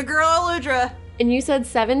from your girl, Eludra. And you said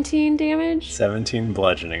 17 damage? 17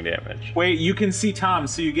 bludgeoning damage. Wait, you can see Tom,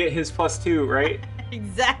 so you get his +2, right?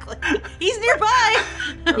 Exactly. He's nearby.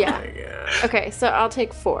 Yeah. Okay, so I'll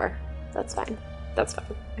take 4. That's fine. That's fine.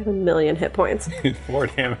 I have a million hit points. 4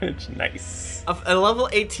 damage. Nice. A level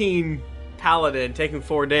 18 paladin taking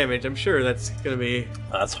 4 damage. I'm sure that's gonna be.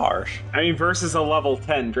 That's harsh. I mean, versus a level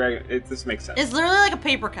 10 dragon, this makes sense. It's literally like a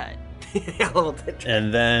paper cut. Yeah, a little bit.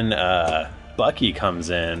 And then Bucky comes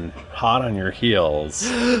in, hot on your heels,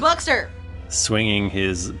 Buckster. swinging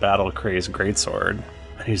his battle-crazed greatsword.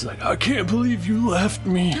 And he's like, I can't believe you left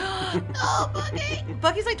me. Oh, Bucky.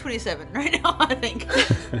 Bucky's like 27 right now, I think.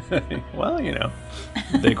 Well, you know,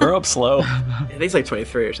 they grow up slow. I think he's like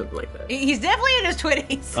 23 or something like that. He's definitely in his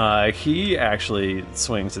 20s. He actually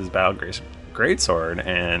swings his battle-crazed greatsword,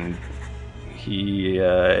 and he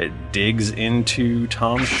digs into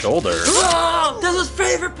Tom's shoulder. Oh, that's his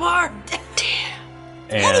favorite part.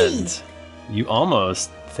 And you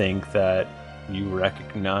almost think that you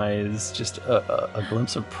recognize just a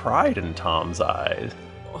glimpse of pride in Tom's eyes.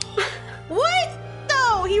 What?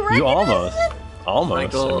 No, he You recognizes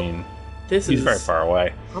almost. Michael, I mean, this he's is- very far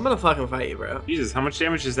away. I'm gonna fucking fight you, bro. Jesus, how much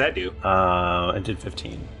damage does that do? It did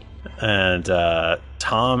 15. And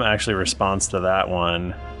Tom actually responds to that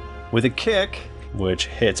one with a kick, which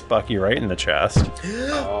hits Bucky right in the chest.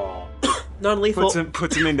 Oh. Non-lethal.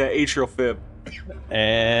 Puts him into atrial fib.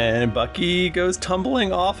 And Bucky goes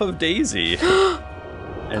tumbling off of Daisy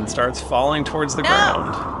and starts falling towards the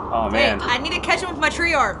ground. Oh, man. Wait, I need to catch him with my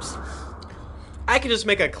tree arms. I could just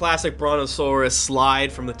make a classic Brontosaurus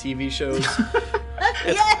slide from the TV shows.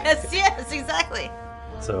 Yes, exactly.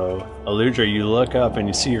 So, Aludra, you look up and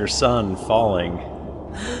you see your son falling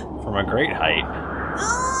from a great height.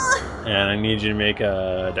 And I need you to make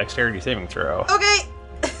a dexterity saving throw. Okay.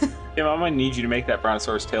 Yeah, I'm gonna need you to make that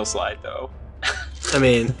Brontosaurus tail slide, though. I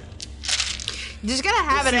mean, You just gotta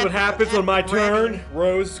have let's it. see what happens on my turn.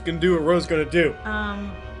 Rose can do what Rose gonna do.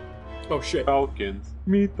 Oh shit. Falcons.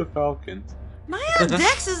 Meet the Falcons. My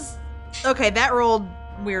dex is okay. That rolled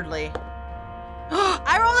weirdly.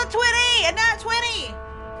 I rolled a 20, and not 20,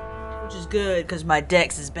 which is good because my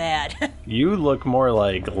dex is bad. You look more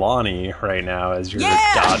like Lonnie right now as you're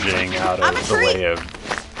dodging out of the way of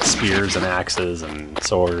spears and axes and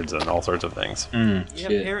swords and all sorts of things. You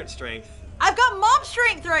have parent strength. I've got mom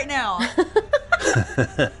strength right now.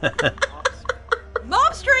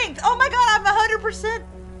 Mom strength. Oh my god, I'm 100%.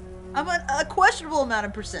 I'm a questionable amount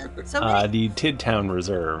of percent. So many. The Tidtown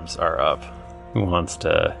reserves are up. Who wants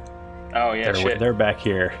to? Oh yeah, they're back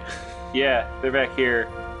here. Yeah, they're back here.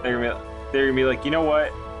 They're gonna be like, you know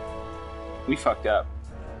what? We fucked up.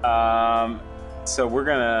 So we're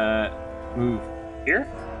gonna move here,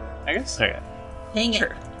 I guess. Okay. Hang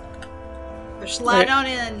it. They're sliding on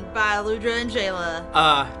in by Ludra and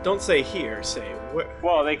Jayla. Don't say here. Say where.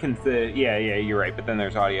 Well, they can. Yeah, you're right. But then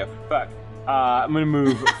there's audio. Fuck. I'm gonna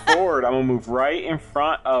move forward. I'm gonna move right in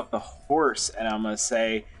front of the horse, and I'm gonna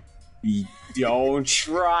say, "Don't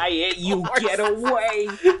try it. You get away."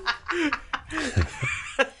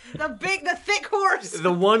 The thick horse.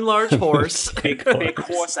 The one large horse. Big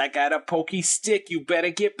horse. I got a pokey stick. You better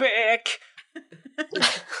get back.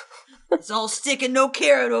 It's all stick and no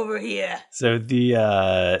carrot over here. So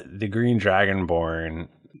the Green Dragonborn,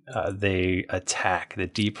 they attack the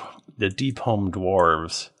deep home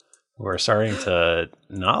dwarves, who are starting to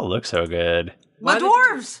not look so good. My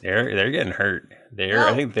dwarves. They're getting hurt.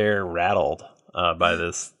 I think they're rattled by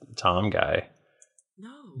this Tom guy.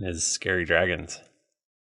 No. And his scary dragons.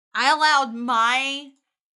 I allowed my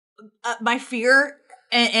fear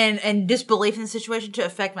and disbelief in the situation to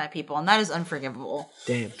affect my people, and that is unforgivable.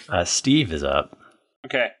 Damn. Steve is up.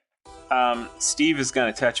 Okay. Steve is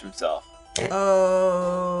gonna touch himself.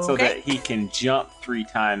 Oh. So that he can jump 3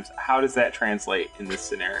 times. How does that translate in this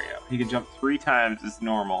scenario? He can jump 3 times as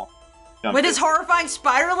normal. With his horrifying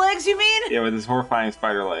spider legs, you mean? Yeah, with his horrifying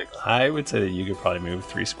spider legs. I would say that you could probably move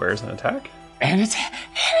 3 squares and attack. And attack.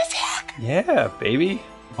 Yeah, baby.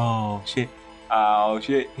 Oh shit.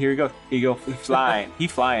 Here we go. He flying. He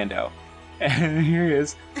flying though. And here he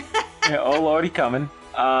is. Yeah, oh lord, he coming.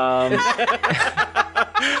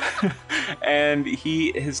 And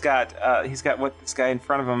he's got what this guy in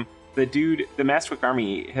front of him. The dude, the Mastwick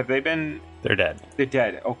army. Have they been? They're dead. They're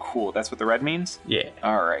dead. Oh, cool. That's what the red means. Yeah.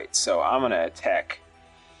 All right. So I'm gonna attack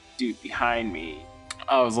dude behind me.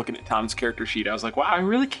 I was looking at Tom's character sheet. I was like, wow, I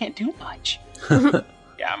really can't do much.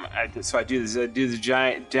 Yeah. So I do this. I do the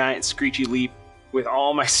giant screechy leap with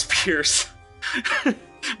all my spears.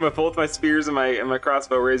 Both my spears and my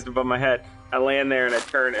crossbow raised above my head. I land there and I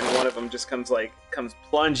turn, and one of them just comes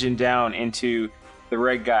plunging down into the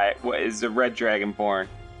red guy. What is the red dragonborn?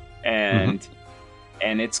 And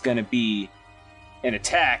it's gonna be an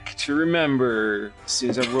attack to remember. As soon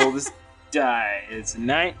as I roll this die, it's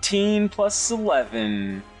 19 plus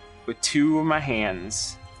 11 with 2 of my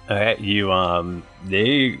hands. Okay,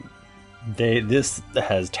 this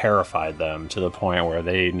has terrified them to the point where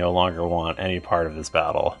they no longer want any part of this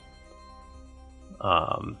battle.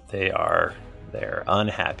 They're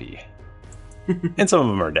unhappy, and some of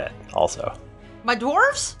them are dead also. My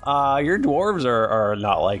dwarves? Your dwarves are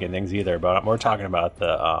not liking things either, but we're talking about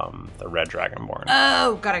the red dragonborn.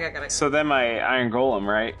 Oh, got it. So then my iron golem,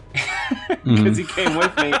 right? Because he came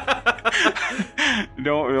with me.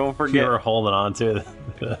 Don't forget. You were holding on to it.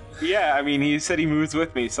 Yeah, I mean, he said he moves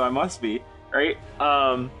with me, so I must be, right?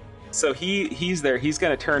 So he's there. He's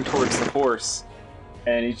gonna turn towards the horse,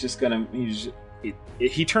 and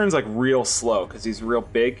he turns like real slow because he's real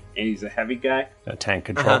big and he's a heavy guy. Tank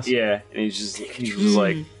controls. Yeah, and he's just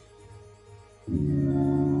like.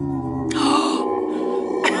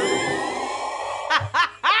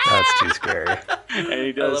 That's too scary.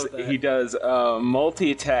 And he does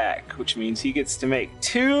multi-attack, which means he gets to make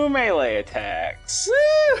 2 melee attacks.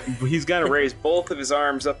 Woo! He's gonna raise both of his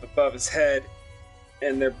arms up above his head,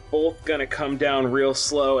 and they're both gonna come down real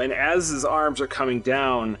slow. And as his arms are coming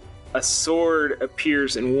down, a sword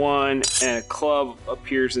appears in one and a club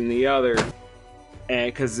appears in the other.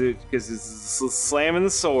 And because it's slamming the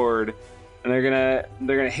sword, and they're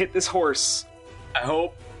gonna hit this horse. I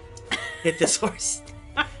hope. Hit this horse.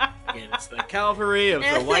 Again, it's the cavalry of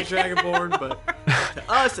the White Dragonborn, but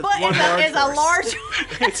To us, it's But one it's a large,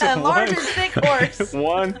 It's a large one- and thick horse.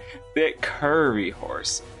 One thick curvy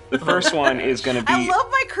horse. The first one is going to be I love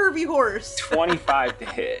my curvy horse. 25 to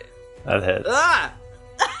hit. That hits. Ah!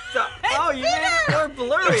 Oh, you made it more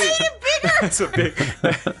blurry. That's a big.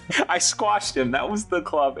 I squashed him. That was the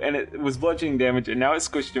club, and it was bludgeoning damage, and now it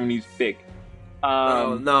squished him, and he's big.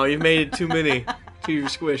 Oh no, you've made it too many to your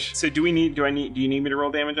squish. So do you need me to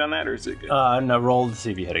roll damage on that, or is it good? No, roll to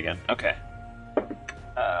see if you hit again. Okay.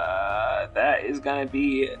 That is gonna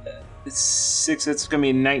be 6. It's gonna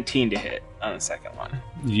be 19 to hit on the second one.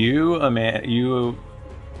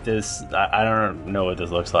 I don't know what this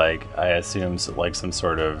looks like. I assume like some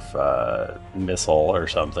sort of missile or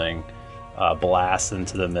something blasts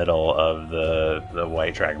into the middle of the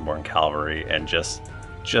white dragonborn cavalry and just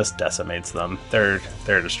decimates them. They're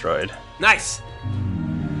destroyed. Nice.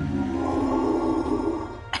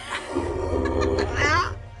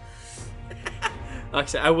 Like I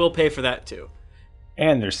said, I will pay for that too.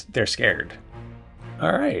 And they're scared.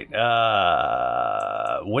 All right,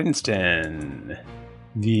 Winston.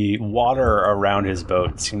 The water around his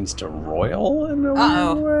boat seems to roil in a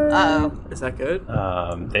way. Is that good?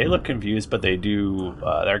 They look confused, but they do.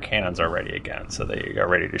 Their cannons are ready again, so they are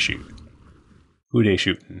ready to shoot. Who they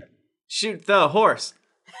shooting? Shoot the horse.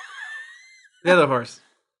 The other horse.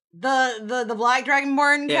 The Black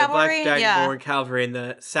Dragonborn Yeah, cavalry. Black Dragonborn cavalry in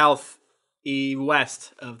the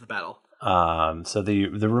south-west of the battle. So the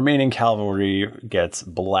remaining cavalry gets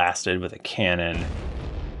blasted with a cannon.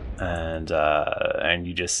 And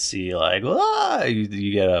you just see like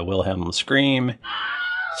you get a Wilhelm scream,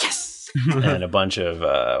 yes, and a bunch of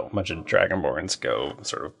dragonborns go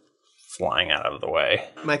sort of flying out of the way.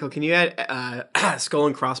 Michael, can you add skull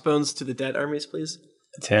and crossbones to the dead armies, please?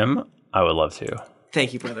 Tim, I would love to.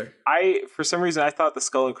 Thank you, brother. For some reason, I thought the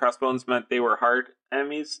skull and crossbones meant they were hard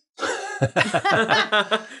enemies.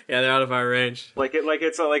 Yeah, they're out of our range. Like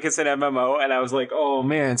it's an MMO, and I was like, oh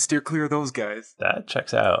man, steer clear of those guys. That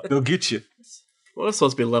checks out. They'll get you. What else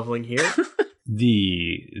supposed to be leveling here?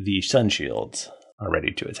 The sun shields are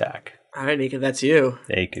ready to attack. All right, Nika, that's you.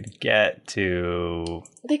 They could get to.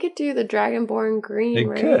 They could do the Dragonborn green, They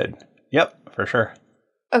right? could. Yep, for sure.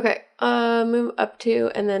 Okay. Move up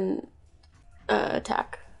 2 and then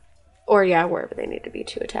attack. Or wherever they need to be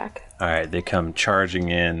to attack. All right, they come charging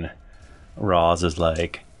in. Roz is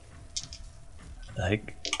like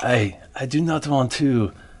I do not want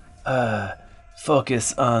to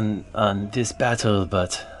focus on this battle,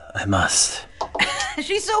 but I must.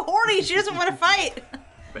 She's so horny. She doesn't want to fight.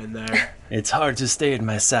 Been there. It's hard to stay in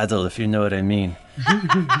my saddle, if you know what I mean.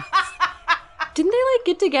 Didn't they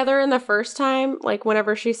get together in the first time? Like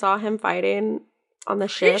whenever she saw him fighting on the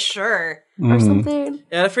ship? Sure. Or something?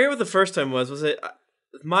 Yeah, I forget what the first time was. Was it...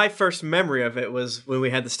 my first memory of it was when we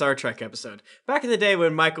had the Star Trek episode. Back in the day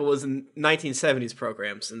when Michael was in 1970s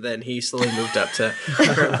programs, and then he slowly moved up to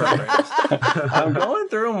current programs. I'm going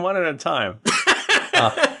through them one at a time.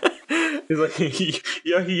 He's like,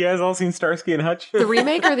 you guys all seen Starsky and Hutch? The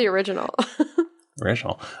remake or the original?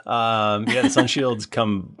 Original. The sun shields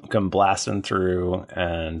come blasting through,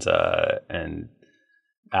 and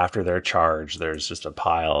after their charge, there's just a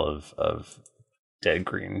pile of dead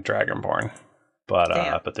green dragonborn.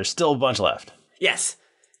 But there's still a bunch left. Yes.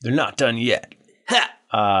 They're not done yet.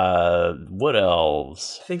 Wood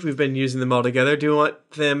elves. I think we've been using them all together. Do you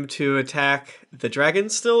want them to attack the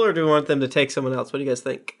dragons still, or do you want them to take someone else? What do you guys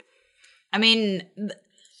think? I mean,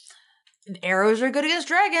 arrows are good against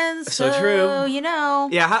dragons. So true. You know.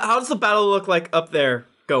 Yeah, how does the battle look like up there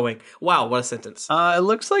going? Wow, what a sentence. It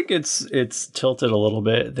looks like it's tilted a little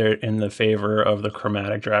bit. They're in the favor of the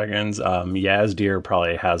chromatic dragons. Yazdir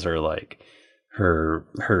probably has her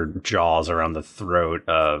her jaws around the throat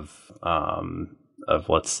of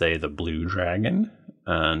let's say the blue dragon,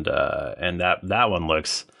 and that one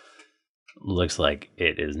looks like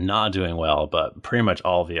it is not doing well, but pretty much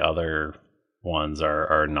all the other ones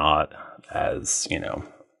are not as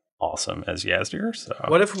awesome as Yazdir. So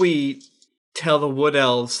what if we tell the wood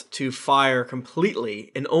elves to fire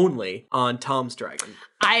completely and only on Tom's dragon?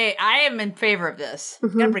 I am in favor of this.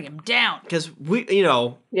 Gotta bring him down. Because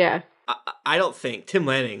yeah. I don't think Tim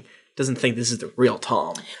Lanning doesn't think this is the real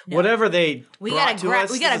Tom. No. Whatever they brought to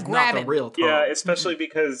us, we gotta grab him. The real Tom. Yeah, especially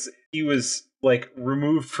because he was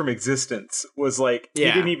removed from existence. Was he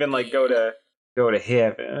didn't even go to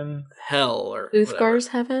heaven, hell, or Uthgar's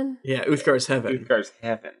heaven. Yeah, Uthgar's heaven. Uthgar's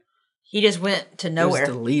heaven. He just went to nowhere. It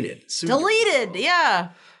was deleted. Deleted. Yeah,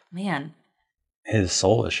 man. His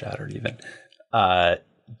soul is shattered. Even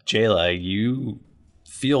Jayla, you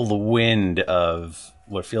feel the wind of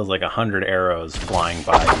what feels like 100 arrows flying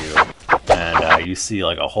by you, and you see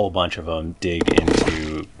a whole bunch of them dig into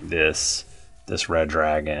shoot this red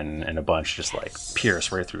dragon, and a bunch just like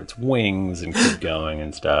pierce right through its wings and keep going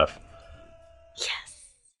and stuff.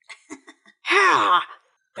 Yeah.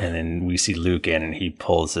 And then we see Luke in, and he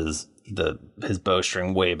pulls his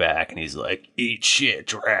bowstring way back, and he's like, "Eat shit,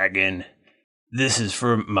 dragon. This is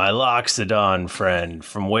for my Loxodon friend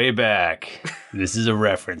from way back. This is a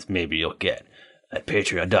reference maybe you'll get at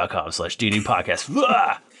patreon.com/D&D podcast."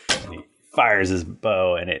 And he fires his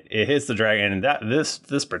bow, and it hits the dragon. And that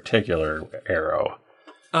this particular arrow,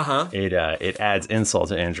 it adds insult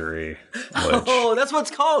to injury. Which, Oh, that's what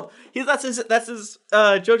it's called. That's his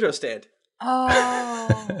JoJo stand. Oh.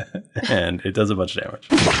 and it does a bunch of damage.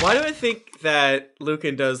 Why do I think that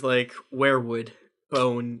Lucan does like werewood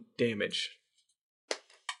bone damage?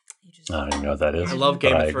 I don't even know what that is. I love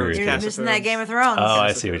Game of Thrones. You're missing that Game of Thrones. Oh,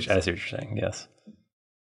 I see what you're saying. Yes.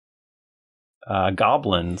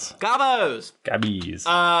 Goblins. Gobos. Gabbies.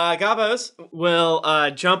 Gobos will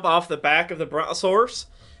jump off the back of the Brontosaurus,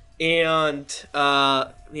 and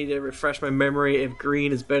need to refresh my memory if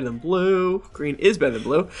green is better than blue. Green is better than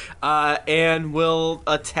blue. And will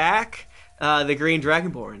attack the green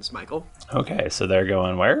Dragonborns, Michael. Okay, so they're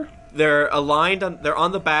going where? They're aligned they're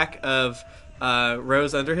on the back of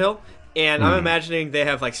Rose Underhill, and I'm imagining they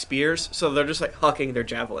have like spears, so they're just like hucking their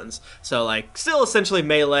javelins. So like still essentially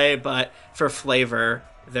melee, but for flavor,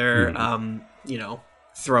 they're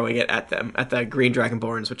throwing it at them, at the green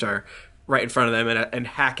Dragonborns, which are right in front of them, and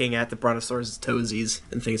hacking at the Brontosaurus' toesies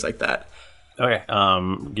and things like that. Okay,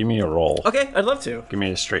 give me a roll. Okay, I'd love to. Give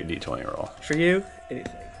me a straight D20 roll. For you,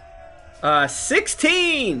 anything.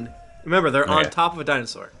 16! Remember, they're on top of a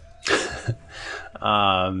dinosaur.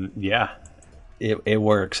 Yeah. It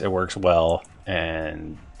works. It works well,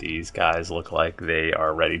 and these guys look like they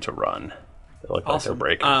are ready to run. They look like they're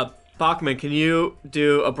breaking. Bachman, can you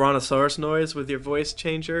do a Brontosaurus noise with your voice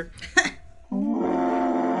changer?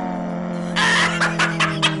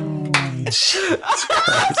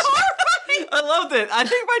 I loved it. I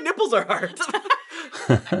think my nipples are hard.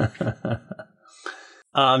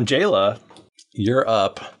 Jayla, you're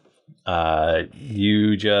up.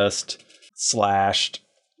 You just slashed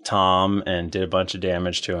Tom and did a bunch of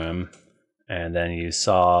damage to him, and then you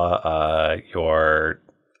saw your,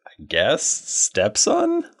 I guess,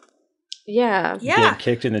 stepson? Yeah. Get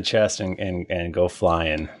kicked in the chest and go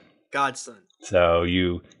flying. Godson. So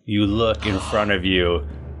you look in front of you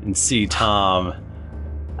and see Tom.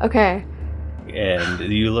 Okay.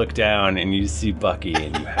 And you look down and you see Bucky,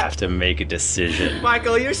 and you have to make a decision.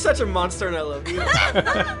 Michael, you're such a monster, and I love you.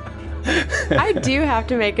 I do have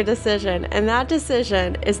to make a decision, and that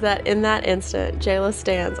decision is that in that instant, Jayla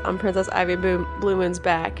stands on Princess Ivy Blue Moon's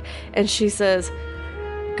back, and she says,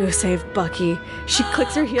 "Go save Bucky." She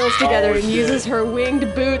clicks her heels together and uses her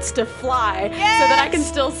winged boots to fly so that I can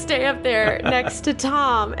still stay up there next to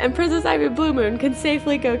Tom, and Princess Ivy Blue Moon can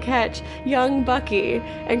safely go catch young Bucky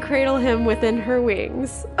and cradle him within her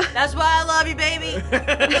wings. That's why I love you, baby.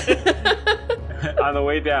 On the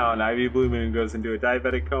way down, Ivy Blue Moon goes into a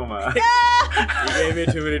diabetic coma. You gave me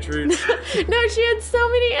too many treats. No, she had so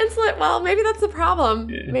many insulin. Well, maybe that's the problem.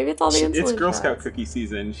 Maybe it's all the insulin. It's Girl shots. Scout cookie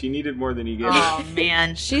season. She needed more than you gave her. Oh,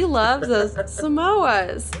 man. She loves those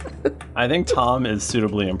Samoas. I think Tom is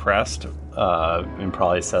suitably impressed and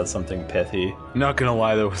probably says something pithy. Not gonna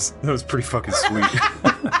lie, that was pretty fucking sweet.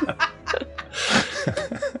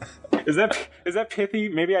 Is that pithy?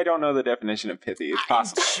 Maybe I don't know the definition of pithy. It's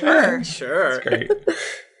possible. Sure. That's great.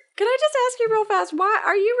 Can I just ask you real fast? Why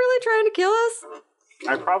are you really trying to kill us?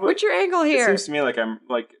 What's your angle here? It seems to me like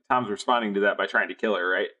Tom's responding to that by trying to kill her,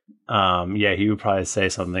 right? Yeah, he would probably say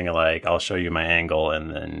something like, "I'll show you my angle,"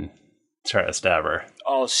 and then try to stab her.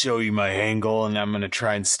 I'll show you my angle, and I'm gonna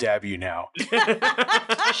try and stab you now.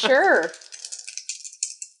 Sure.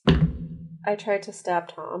 I tried to stab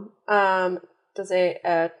Tom. Does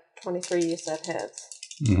a 23 you said hits?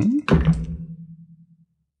 Mm-hmm.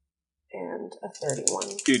 And a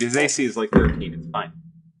 31. Dude, his AC is like 13. It's fine.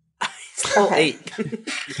 Okay.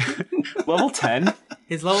 8. Level 10?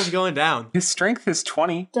 His level's going down. His strength is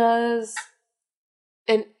 20. Does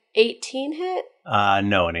an 18 hit?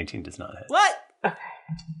 No, an 18 does not hit. What? Okay.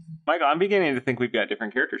 Michael, I'm beginning to think we've got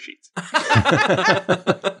different character sheets.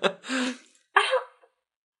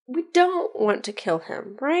 We don't want to kill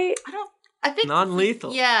him, right? I think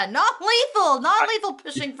non-lethal. Yeah, non-lethal. Non-lethal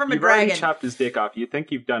pushing from a You've already dragon. chopped his dick off. You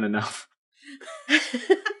think you've done enough.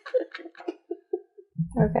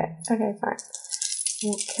 Okay, fine.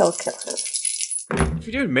 Kill him. If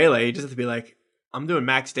you're doing melee, you just have to be like, I'm doing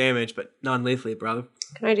max damage, but non-lethally, brother.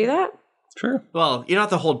 Can I do that? Sure. Well, you don't have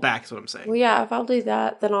to hold back, is what I'm saying. Well, yeah, if I'll do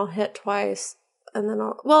that, then I'll hit twice, and then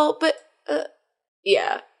I'll... Well, but...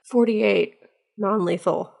 yeah, 48.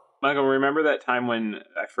 Non-lethal. Michael, remember that time when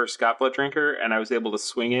I first got Blood Drinker and I was able to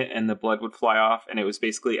swing it and the blood would fly off and it was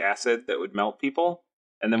basically acid that would melt people?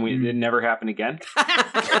 And then it never happened again?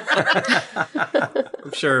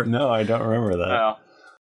 I'm sure. No, I don't remember that. Well,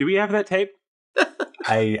 do we have that tape?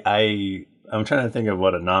 I'm trying to think of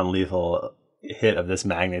what a non-lethal hit of this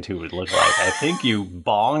magnitude would look like. I think you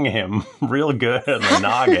bong him real good on the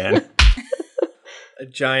noggin. A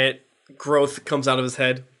giant growth comes out of his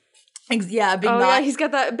head. Yeah, big knot. Yeah, he's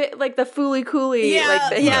got that bit like the Fooly Cooly.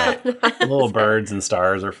 Yeah, Little birds and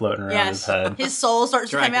stars are floating around his head. His soul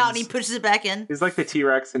starts to come out and he pushes it back in. He's like the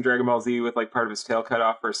T-Rex in Dragon Ball Z with like part of his tail cut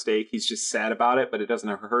off for a steak. He's just sad about it, but it doesn't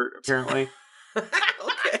hurt, apparently. I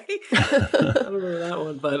don't remember that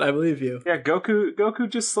one, but I believe you. Yeah, Goku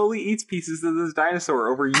just slowly eats pieces of this dinosaur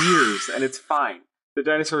over years, and it's fine. The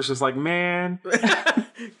dinosaur's just like, man.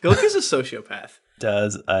 Goku's a sociopath.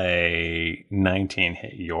 Does a 19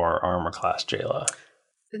 hit your armor class, Jayla?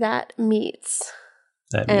 That meets.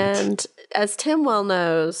 That meets. And as Tim well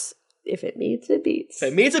knows, if it meets, it beats.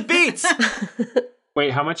 If it meets, it beats.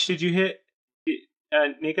 Wait, how much did you hit,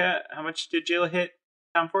 Nika? How much did Jayla hit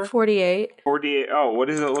down for? 48. 48. Oh, what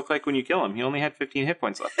does it look like when you kill him? He only had 15 hit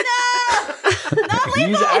points left.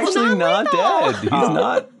 He's actually not dead. He's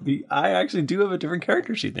not. I actually do have a different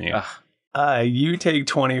character sheet than you. You take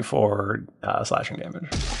 24 slashing damage.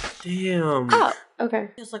 Damn. Oh, okay.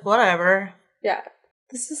 Just like, whatever. Yeah,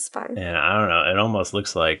 this is fine. And I don't know. It almost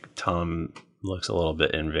looks like Tom looks a little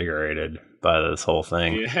bit invigorated by this whole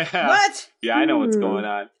thing. Yeah. What? Yeah, I know what's going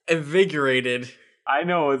on. Invigorated. I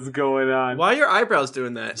know what's going on. Why are your eyebrows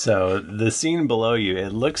doing that? So the scene below you,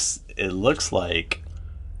 it looks like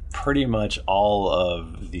pretty much all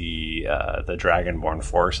of the Dragonborn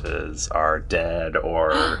forces are dead,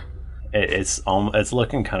 or it's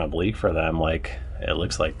looking kind of bleak for them. Like it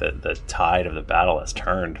looks like the tide of the battle has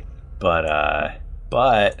turned. But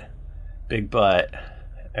big butt.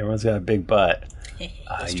 Everyone's got a big butt.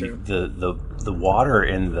 That's true. The water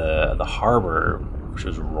in the harbor, which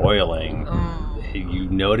was roiling. You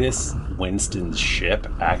notice Winston's ship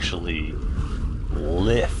actually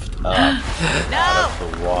lift up out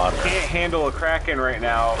of the water. Can't handle a Kraken right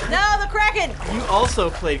now. No, the Kraken! You also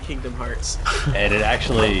played Kingdom Hearts. And it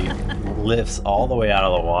actually lifts all the way out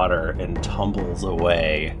of the water and tumbles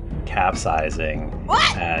away, capsizing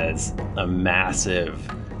as a massive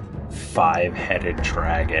 5-headed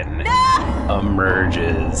dragon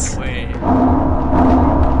emerges.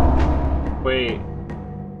 Wait.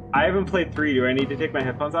 I haven't played 3. Do I need to take my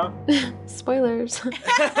headphones off? Spoilers.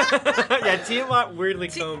 Yeah, Tiamat weirdly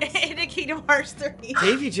comes. In a Kingdom Hearts 3.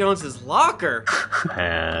 Davy Jones's locker.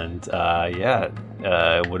 And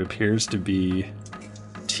what appears to be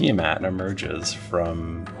Tiamat emerges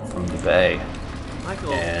from the bay.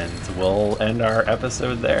 Michael. And we'll end our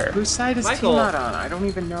episode there. Whose side is Michael. Tiamat on? I don't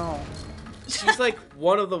even know. She's like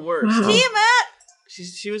one of the worst. Tiamat!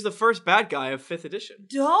 She was the first bad guy of 5th edition.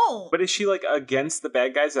 Don't. But is she like against the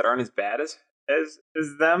bad guys that aren't as bad as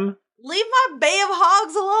them? Leave my Bay of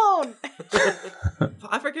Hogs alone.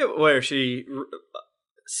 I forget where she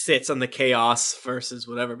sits on the chaos versus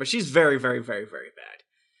whatever, but she's very, very, very, very bad.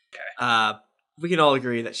 Okay. We can all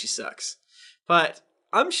agree that she sucks. But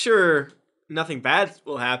I'm sure nothing bad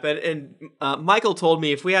will happen, and Michael told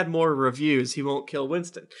me if we had more reviews, he won't kill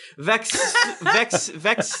Winston. Vex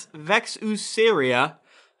Useria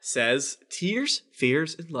says, tears,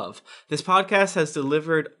 fears, and love. This podcast has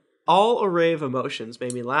delivered all array of emotions,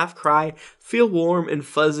 made me laugh, cry, feel warm and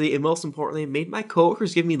fuzzy, and most importantly, made my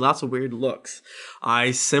coworkers give me lots of weird looks.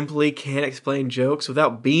 I simply can't explain jokes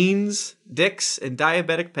without beans, dicks, and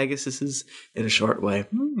diabetic Pegasuses in a short way.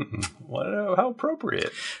 How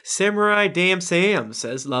appropriate. Samurai Damn Sam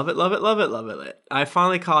says, love it, love it, love it, love it. I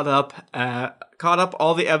finally caught up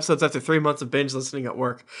all the episodes after 3 months of binge listening at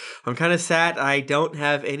work. I'm kind of sad I don't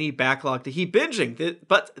have any backlog to keep binging,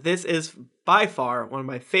 but this is by far one of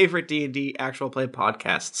my favorite D&D actual play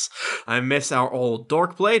podcasts. I miss our old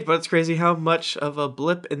Dork Blade, but it's crazy how much of a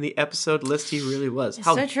blip in the episode list he really was. It's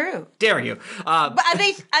how so true. Dare you? But I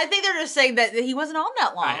think they're just saying that he wasn't on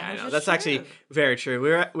that long. I know that's actually very true. We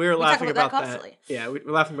were laughing about that. Yeah, we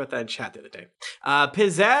were laughing about that in chat the other day.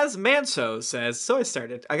 Pizzazz Manso says, so I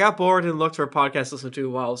started. I got bored and looked for a podcast to listen to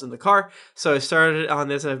while I was in the car. So I started on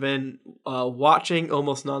this. I've been watching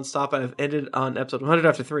almost nonstop. I've ended on episode 100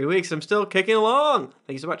 after 3 weeks. I'm still kicking along.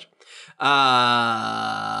 Thank you so much.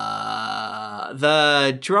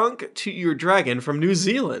 The Drunk to Your Dragon from New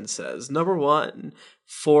Zealand says, number 1,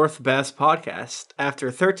 4th best podcast.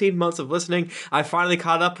 After 13 months of listening, I finally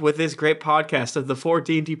caught up with this great podcast. Of the 4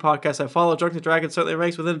 D&D podcasts I follow, Drunks and Dragons certainly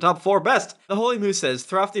ranks within the top 4 best. The Holy Moose says,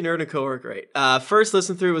 Throfty Nerd and Co are great. First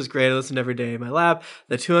listen through was great. I listened every day in my lab.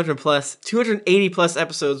 The 280 plus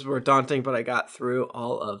episodes were daunting, but I got through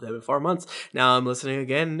all of them in 4 months. Now I'm listening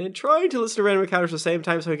again and trying to listen to Random Encounters at the same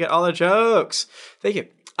time so I get all the jokes. Thank you.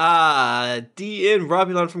 DN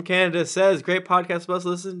Robulon from Canada says, great podcast, must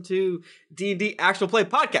listen to D&D Actual Play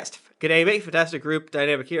podcast. G'day, mate. Fantastic group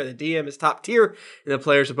dynamic here. The DM is top tier, and the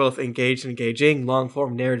players are both engaged and engaging.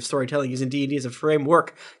 Long-form narrative storytelling using D&D as a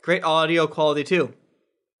framework. Great audio quality, too.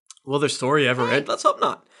 Will their story ever end? Let's hope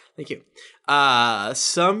not. Thank you.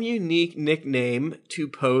 Some unique nickname to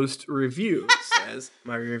post review, says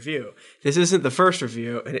my review. This isn't the first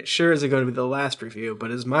review, and it sure isn't going to be the last review,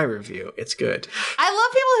 but it's my review. It's good. I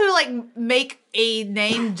love people who like make a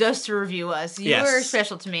name just to review us. You Yes. are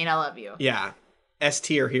special to me, and I love you. Yeah.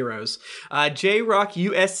 S-tier heroes. J-Rock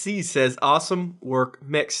USC says, awesome work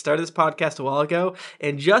mix. Started this podcast a while ago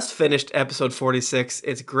and just finished episode 46.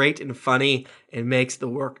 It's great and funny and makes the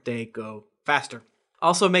workday go faster.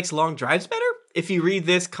 Also makes long drives better. If you read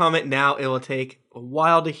this comment now, it will take a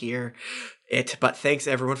while to hear it, but thanks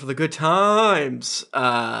everyone for the good times.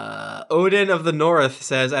 Odin of the North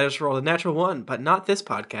says, I just rolled a natural 1, but not this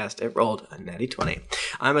podcast. It rolled a natty 20.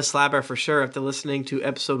 I'm a slabber for sure. After listening to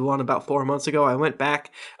episode 1 about 4 months ago, I went back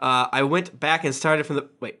and started from the...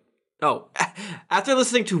 After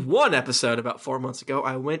listening to one episode about 4 months ago,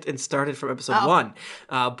 I went and started from episode 1.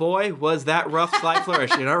 Boy, was that rough slight flourish.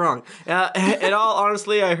 You're not wrong. In all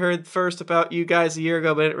honestly, I heard first about you guys a year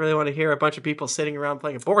ago, but I didn't really want to hear a bunch of people sitting around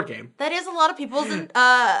playing a board game. That is a lot of people's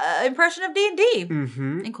impression of D&D,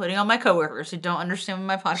 including all my coworkers who don't understand what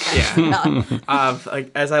my podcast is about.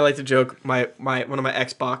 As I like to joke, one of my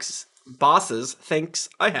Xbox bosses thinks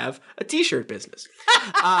I have a t-shirt business.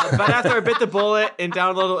 But after I bit the bullet and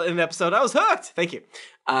downloaded an episode, I was hooked. Thank you.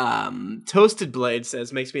 Toasted Blade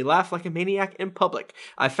says, makes me laugh like a maniac in public.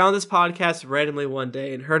 I found this podcast randomly one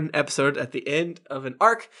day and heard an episode at the end of an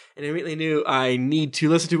arc and immediately knew I need to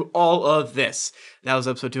listen to all of this. That was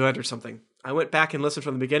episode 200 something. I went back and listened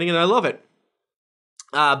from the beginning and I love it.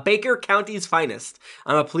 Baker County's finest.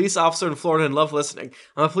 I'm a police officer in Florida and love listening.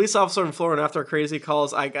 I'm a police officer in Florida and after crazy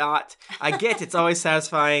calls I get it's always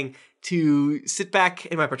satisfying to sit back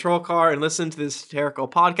in my patrol car and listen to this hysterical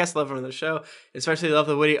podcast. Love the show. Especially love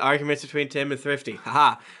the witty arguments between Tim and Thrifty.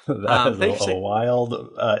 Haha. That is a wild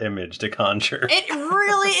image to conjure. It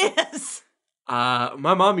really is.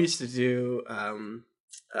 My mom used to do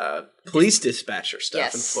police dispatcher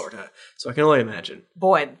stuff in Florida, so I can only imagine.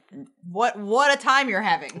 Boy, what a time you're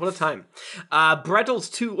having. What a time.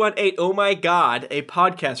 Brettles218, oh my god, a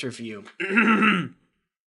podcast review.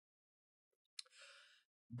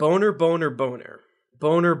 Boner, boner, boner.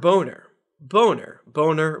 Boner, boner. Boner,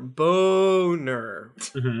 boner, boner.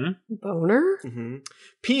 Boner?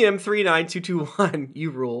 PM39221, you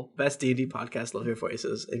rule. Best D&D podcast, love your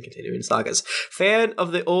voices, and continuing sagas. Fan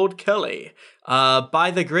of the old Kelly.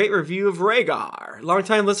 By the great review of Rhaegar.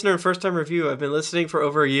 Longtime listener and first time review. I've been listening for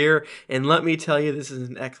over a year, and let me tell you, this is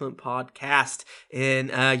an excellent podcast.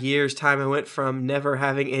 In a year's time, I went from never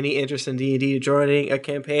having any interest in D&D to joining a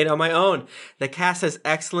campaign on my own. The cast has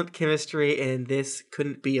excellent chemistry, and this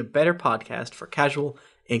couldn't be a better podcast for casual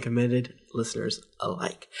and committed listeners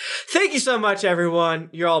alike. Thank you so much, everyone.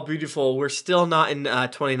 You're all beautiful. We're still not in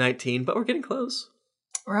 2019, but we're getting close.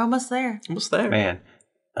 We're almost there. Almost there. Man.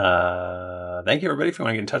 Thank you, everybody. If you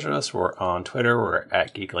want to get in touch with us, we're on Twitter. We're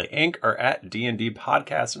at Geekly Inc. or at D&D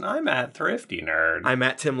Podcast, and I'm at Thrifty Nerd. I'm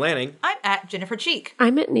at Tim Lanning. I'm at Jennifer Cheek.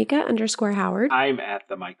 I'm at Nika_Howard. I'm at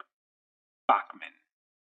the Mike Bachman.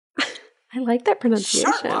 I like that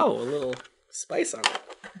pronunciation. Wow, a little spice on it.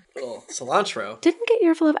 A little cilantro. Didn't get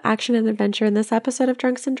your full of action and adventure in this episode of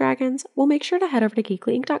Drunks and Dragons? Well, make sure to head over to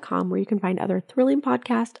geeklyinc.com where you can find other thrilling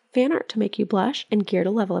podcasts, fan art to make you blush, and gear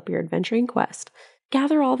to level up your adventuring quest.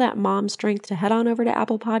 Gather all that mom strength to head on over to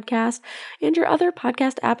Apple Podcasts and your other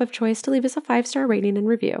podcast app of choice to leave us a 5-star rating and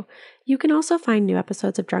review. You can also find new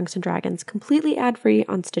episodes of Drunks and Dragons completely ad-free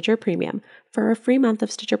on Stitcher Premium. For a free month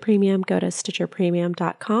of Stitcher Premium, go to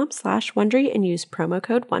stitcherpremium.com/Wondery and use promo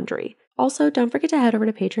code Wondery. Also, don't forget to head over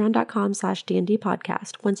to patreon.com/D&D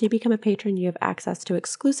podcast. Once you become a patron, you have access to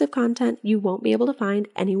exclusive content you won't be able to find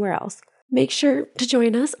anywhere else. Make sure to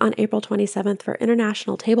join us on April 27th for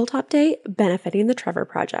International Tabletop Day, benefiting the Trevor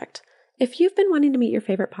Project. If you've been wanting to meet your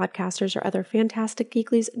favorite podcasters or other fantastic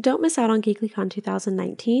geeklies, don't miss out on GeeklyCon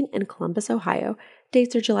 2019 in Columbus, Ohio.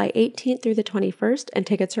 Dates are July 18th through the 21st, and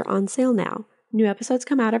tickets are on sale now. New episodes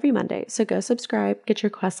come out every Monday, so go subscribe, get your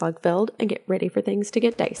quest log filled, and get ready for things to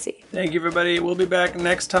get dicey. Thank you, everybody. We'll be back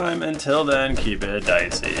next time. Until then, keep it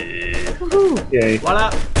dicey. Woohoo! Yay.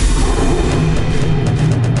 Voila!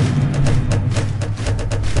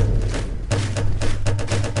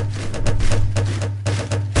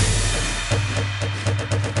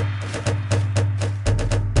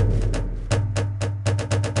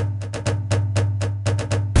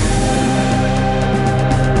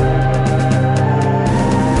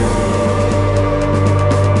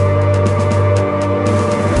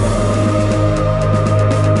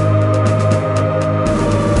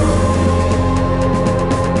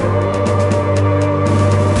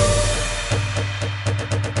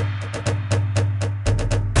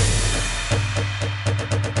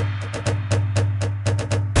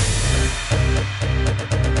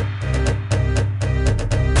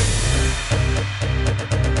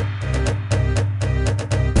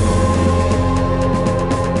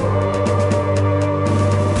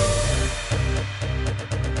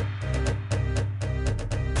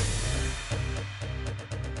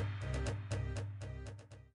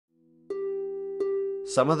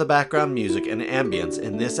 Some of the background music and ambience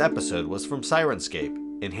in this episode was from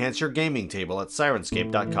Syrinscape. Enhance your gaming table at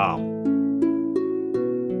Syrinscape.com.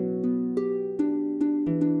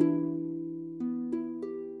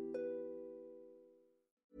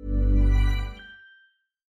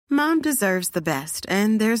 Mom deserves the best,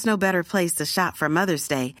 and there's no better place to shop for Mother's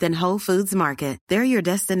Day than Whole Foods Market. They're your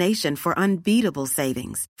destination for unbeatable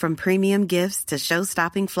savings, from premium gifts to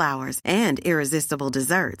show-stopping flowers and irresistible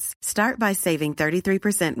desserts. Start by saving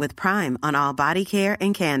 33% with Prime on all body care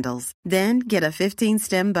and candles. Then get a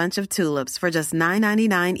 15-stem bunch of tulips for just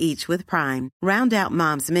 $9.99 each with Prime. Round out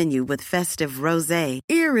Mom's menu with festive rosé,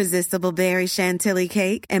 irresistible berry chantilly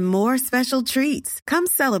cake, and more special treats. Come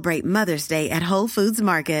celebrate Mother's Day at Whole Foods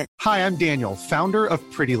Market. Hi, I'm Daniel, founder of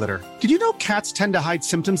Pretty Litter. Did you know cats tend to hide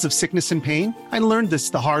symptoms of sickness and pain? I learned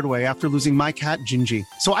this the hard way after losing my cat, Gingy.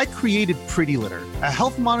 So I created Pretty Litter, a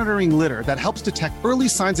health monitoring litter that helps detect early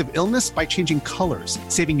signs of illness by changing colors,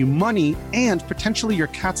 saving you money and potentially your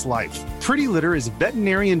cat's life. Pretty Litter is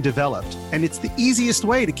veterinarian developed, and it's the easiest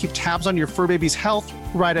way to keep tabs on your fur baby's health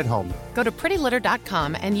right at home. Go to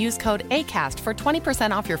prettylitter.com and use code ACAST for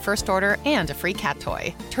 20% off your first order and a free cat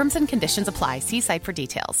toy. Terms and conditions apply. See site for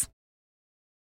details.